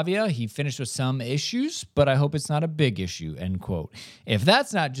about Lavia. He finished with some issues, but I hope it's not a big issue," end quote. If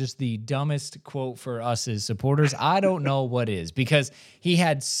that's not just the dumbest quote for us as supporters, I don't know what is, because he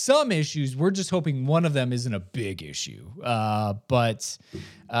had some issues. We're just hoping one of them isn't a big issue. But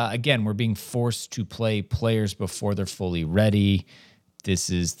again, we're being forced to play players before they're fully ready. This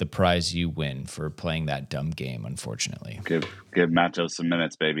is the prize you win for playing that dumb game, unfortunately. Give Matos some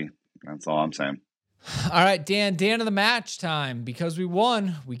minutes, baby. That's all I'm saying. All right, Dan of the match time. Because we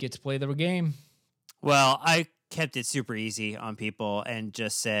won, we get to play the game. Well, I kept it super easy on people and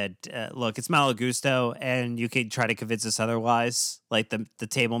just said, look, it's Malo Gusto, and you could try to convince us otherwise. Like the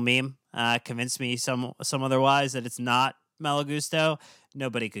table meme convinced me some otherwise that it's not Malo Gusto.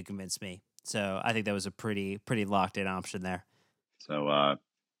 Nobody could convince me. So I think that was a pretty locked in option there. So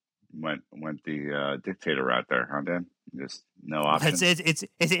went the dictator route there, huh, Dan? Just no options.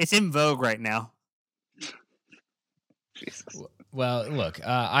 It's in vogue right now. Jesus. Well, look,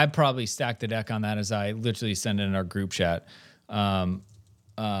 I probably stacked the deck on that as I literally sent it in our group chat. That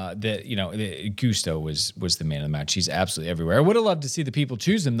Gusto was the man of the match. He's absolutely everywhere. I would have loved to see the people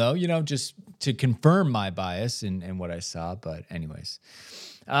choose him though, just to confirm my bias and what I saw. But anyways.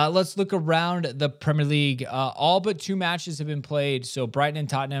 Let's look around the Premier League. All but 2 matches have been played. So Brighton and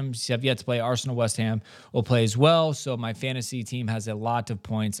Tottenham have yet to play. Arsenal, West Ham will play as well. So my fantasy team has a lot of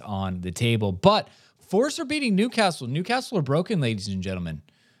points on the table. But Force are beating Newcastle. Newcastle are broken, ladies and gentlemen,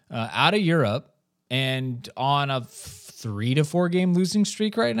 out of Europe and on a 3 to 4 game losing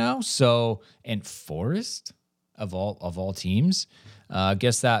streak right now. So, and Forest of all teams.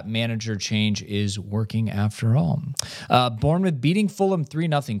 Guess that manager change is working after all. Bournemouth beating Fulham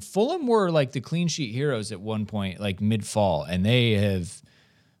 3-0. Fulham were like the clean sheet heroes at one point, like mid-fall, and they have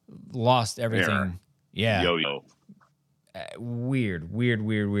lost everything. Yeah. Yo-yo.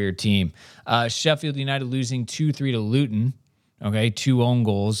 Weird team. Sheffield United losing 2-3 to Luton. Okay, 2 own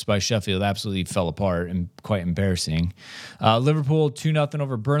goals by Sheffield absolutely fell apart and quite embarrassing. Liverpool 2-0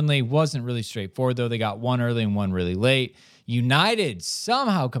 over Burnley. Wasn't really straightforward, though. They got 1 early and 1 really late. United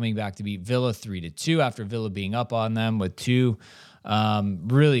somehow coming back to beat Villa 3-2 after Villa being up on them with 2.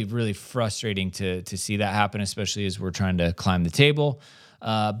 Really frustrating to see that happen, especially as we're trying to climb the table.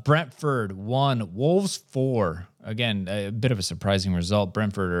 Brentford 1, Wolves 4. Again, a bit of a surprising result.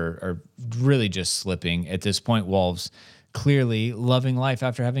 Brentford are really just slipping. At this point, Wolves clearly loving life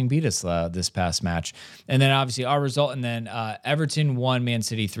after having beat us this past match. And then obviously our result, and then Everton 1, Man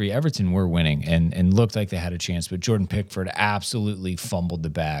City 3. Everton were winning and looked like they had a chance, but Jordan Pickford absolutely fumbled the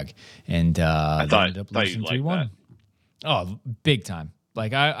bag, and they ended up losing 3-1. Oh, big time.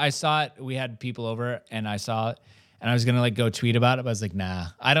 Like I saw it. We had people over, and I saw it, and I was gonna like go tweet about it, but I was like, nah,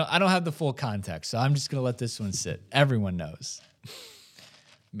 I don't have the full context, so I'm just gonna let this one sit. Everyone knows.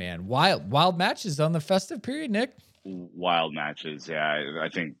 Man, wild matches on the festive period, Nick. Wild matches, yeah. I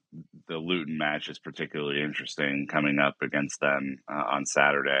think the Luton match is particularly interesting coming up against them on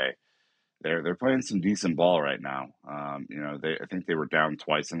Saturday. They're playing some decent ball right now. I think they were down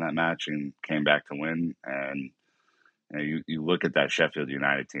twice in that match and came back to win. And you look at that Sheffield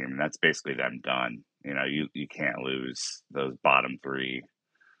United team, and that's basically them done. You can't lose those bottom three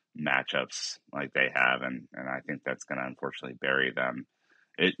matchups like they have, and I think that's going to unfortunately bury them.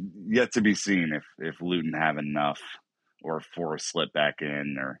 It yet to be seen if Luton have enough or Forest slip back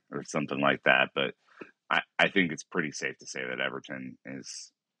in or something like that. But I think it's pretty safe to say that Everton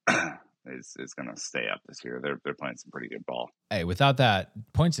is going to stay up this year. They're playing some pretty good ball. Hey, without that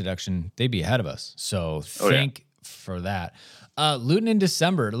point deduction, they'd be ahead of us. So for that. Luton in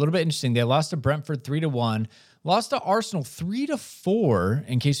December, a little bit interesting. They lost to Brentford 3-1. Lost to Arsenal 3-4,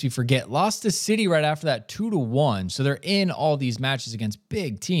 in case we forget. Lost to City right after that 2-1. So they're in all these matches against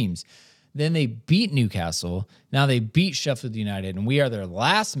big teams. Then they beat Newcastle. Now they beat Sheffield United, and we are their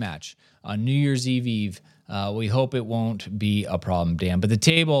last match on New Year's Eve. We hope it won't be a problem, Dan. But the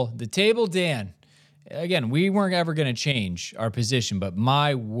table, Dan. Again, we weren't ever going to change our position, but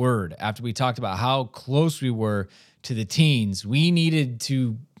my word, after we talked about how close we were to the teens, we needed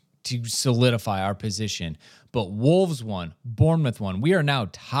to solidify our position. But Wolves won, Bournemouth won. We are now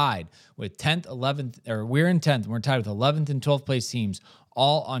tied with 10th, 11th, or we're in 10th. We're tied with 11th and 12th place teams,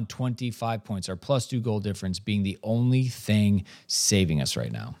 all on 25 points. Our +2 goal difference being the only thing saving us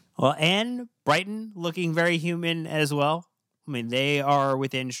right now. Well, and Brighton looking very human as well. I mean, they are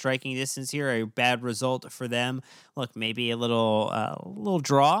within striking distance here. A bad result for them. Look, maybe a little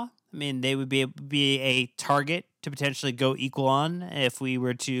draw. I mean, they would be a target to potentially go equal on if we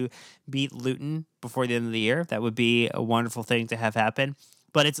were to beat Luton before the end of the year. That would be a wonderful thing to have happen.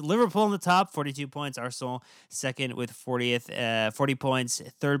 But it's Liverpool on the top, 42 points. Arsenal second with 40 points.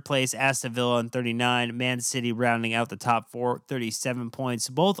 Third place, Aston Villa on 39. Man City rounding out the top four, 37 points.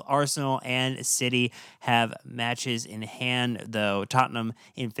 Both Arsenal and City have matches in hand, though. Tottenham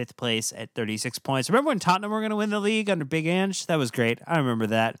in fifth place at 36 points. Remember when Tottenham were going to win the league under Big Ange? That was great. I remember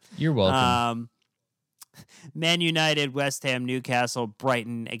that. You're welcome. Man United, West Ham, Newcastle,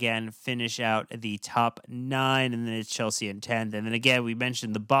 Brighton, again, finish out the top 9, and then it's Chelsea in 10th. And then again, we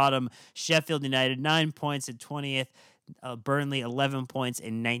mentioned the bottom, Sheffield United, 9 points at 20th, Burnley, 11 points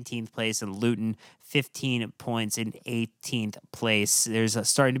in 19th place, and Luton, 15 points in 18th place. There's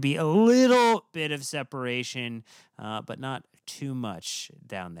starting to be a little bit of separation, but not too much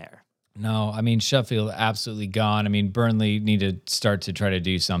down there. No, I mean, Sheffield absolutely gone. I mean, Burnley need to start to try to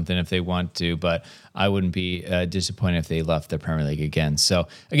do something if they want to, but I wouldn't be disappointed if they left the Premier League again. So,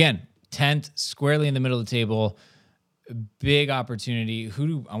 again, 10th, squarely in the middle of the table. Big opportunity.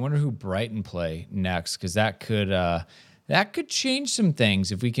 I wonder who Brighton play next, because that could change some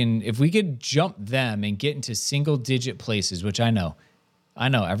things. If we could jump them and get into single-digit places, which I know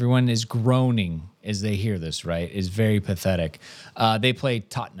everyone is groaning as they hear this, right? Is very pathetic. They play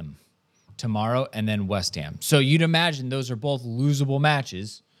Tottenham tomorrow and then West Ham. So you'd imagine those are both losable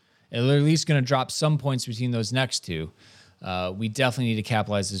matches. They're at least going to drop some points between those next two. We definitely need to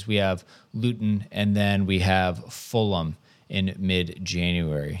capitalize as we have Luton and then we have Fulham in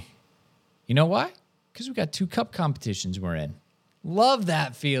mid-January. You know why? Because we got 2 cup competitions we're in. Love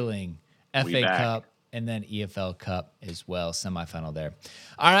that feeling. FA Cup and then EFL Cup as well, semifinal there.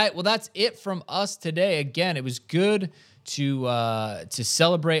 All right, well, that's it from us today. Again, it was good to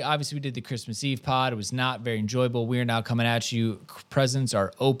celebrate. Obviously, we did the Christmas Eve pod. It was not very enjoyable. We are now coming at you. Presents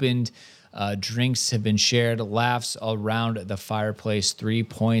are opened. Drinks have been shared. Laughs around the fireplace. 3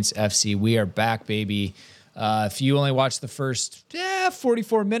 points FC. We are back, baby. If you only watched the first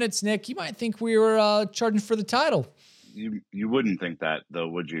 44 minutes, Nick, you might think we were charging for the title. You wouldn't think that, though,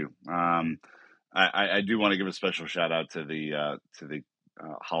 would you? I do want to give a special shout out to the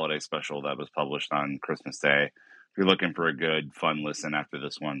holiday special that was published on Christmas Day. If you're looking for a good, fun listen after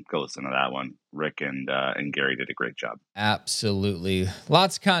this one, go listen to that one. Rick and Gary did a great job. Absolutely.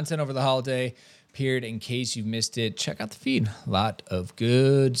 Lots of content over the holiday period. In case you've missed it, check out the feed. A lot of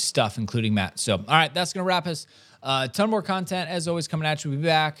good stuff, including Matt. So, all right, that's going to wrap us. A ton more content, as always, coming at you. We'll be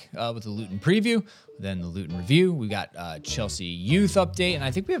back with the Luton preview, then the Luton review. We got Chelsea youth update, and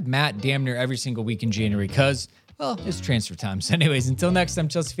I think we have Matt damn near every single week in January because, well, it's transfer time. So anyways, until next time,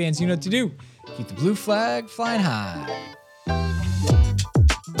 Chelsea fans, you know what to do. Keep the blue flag flying high.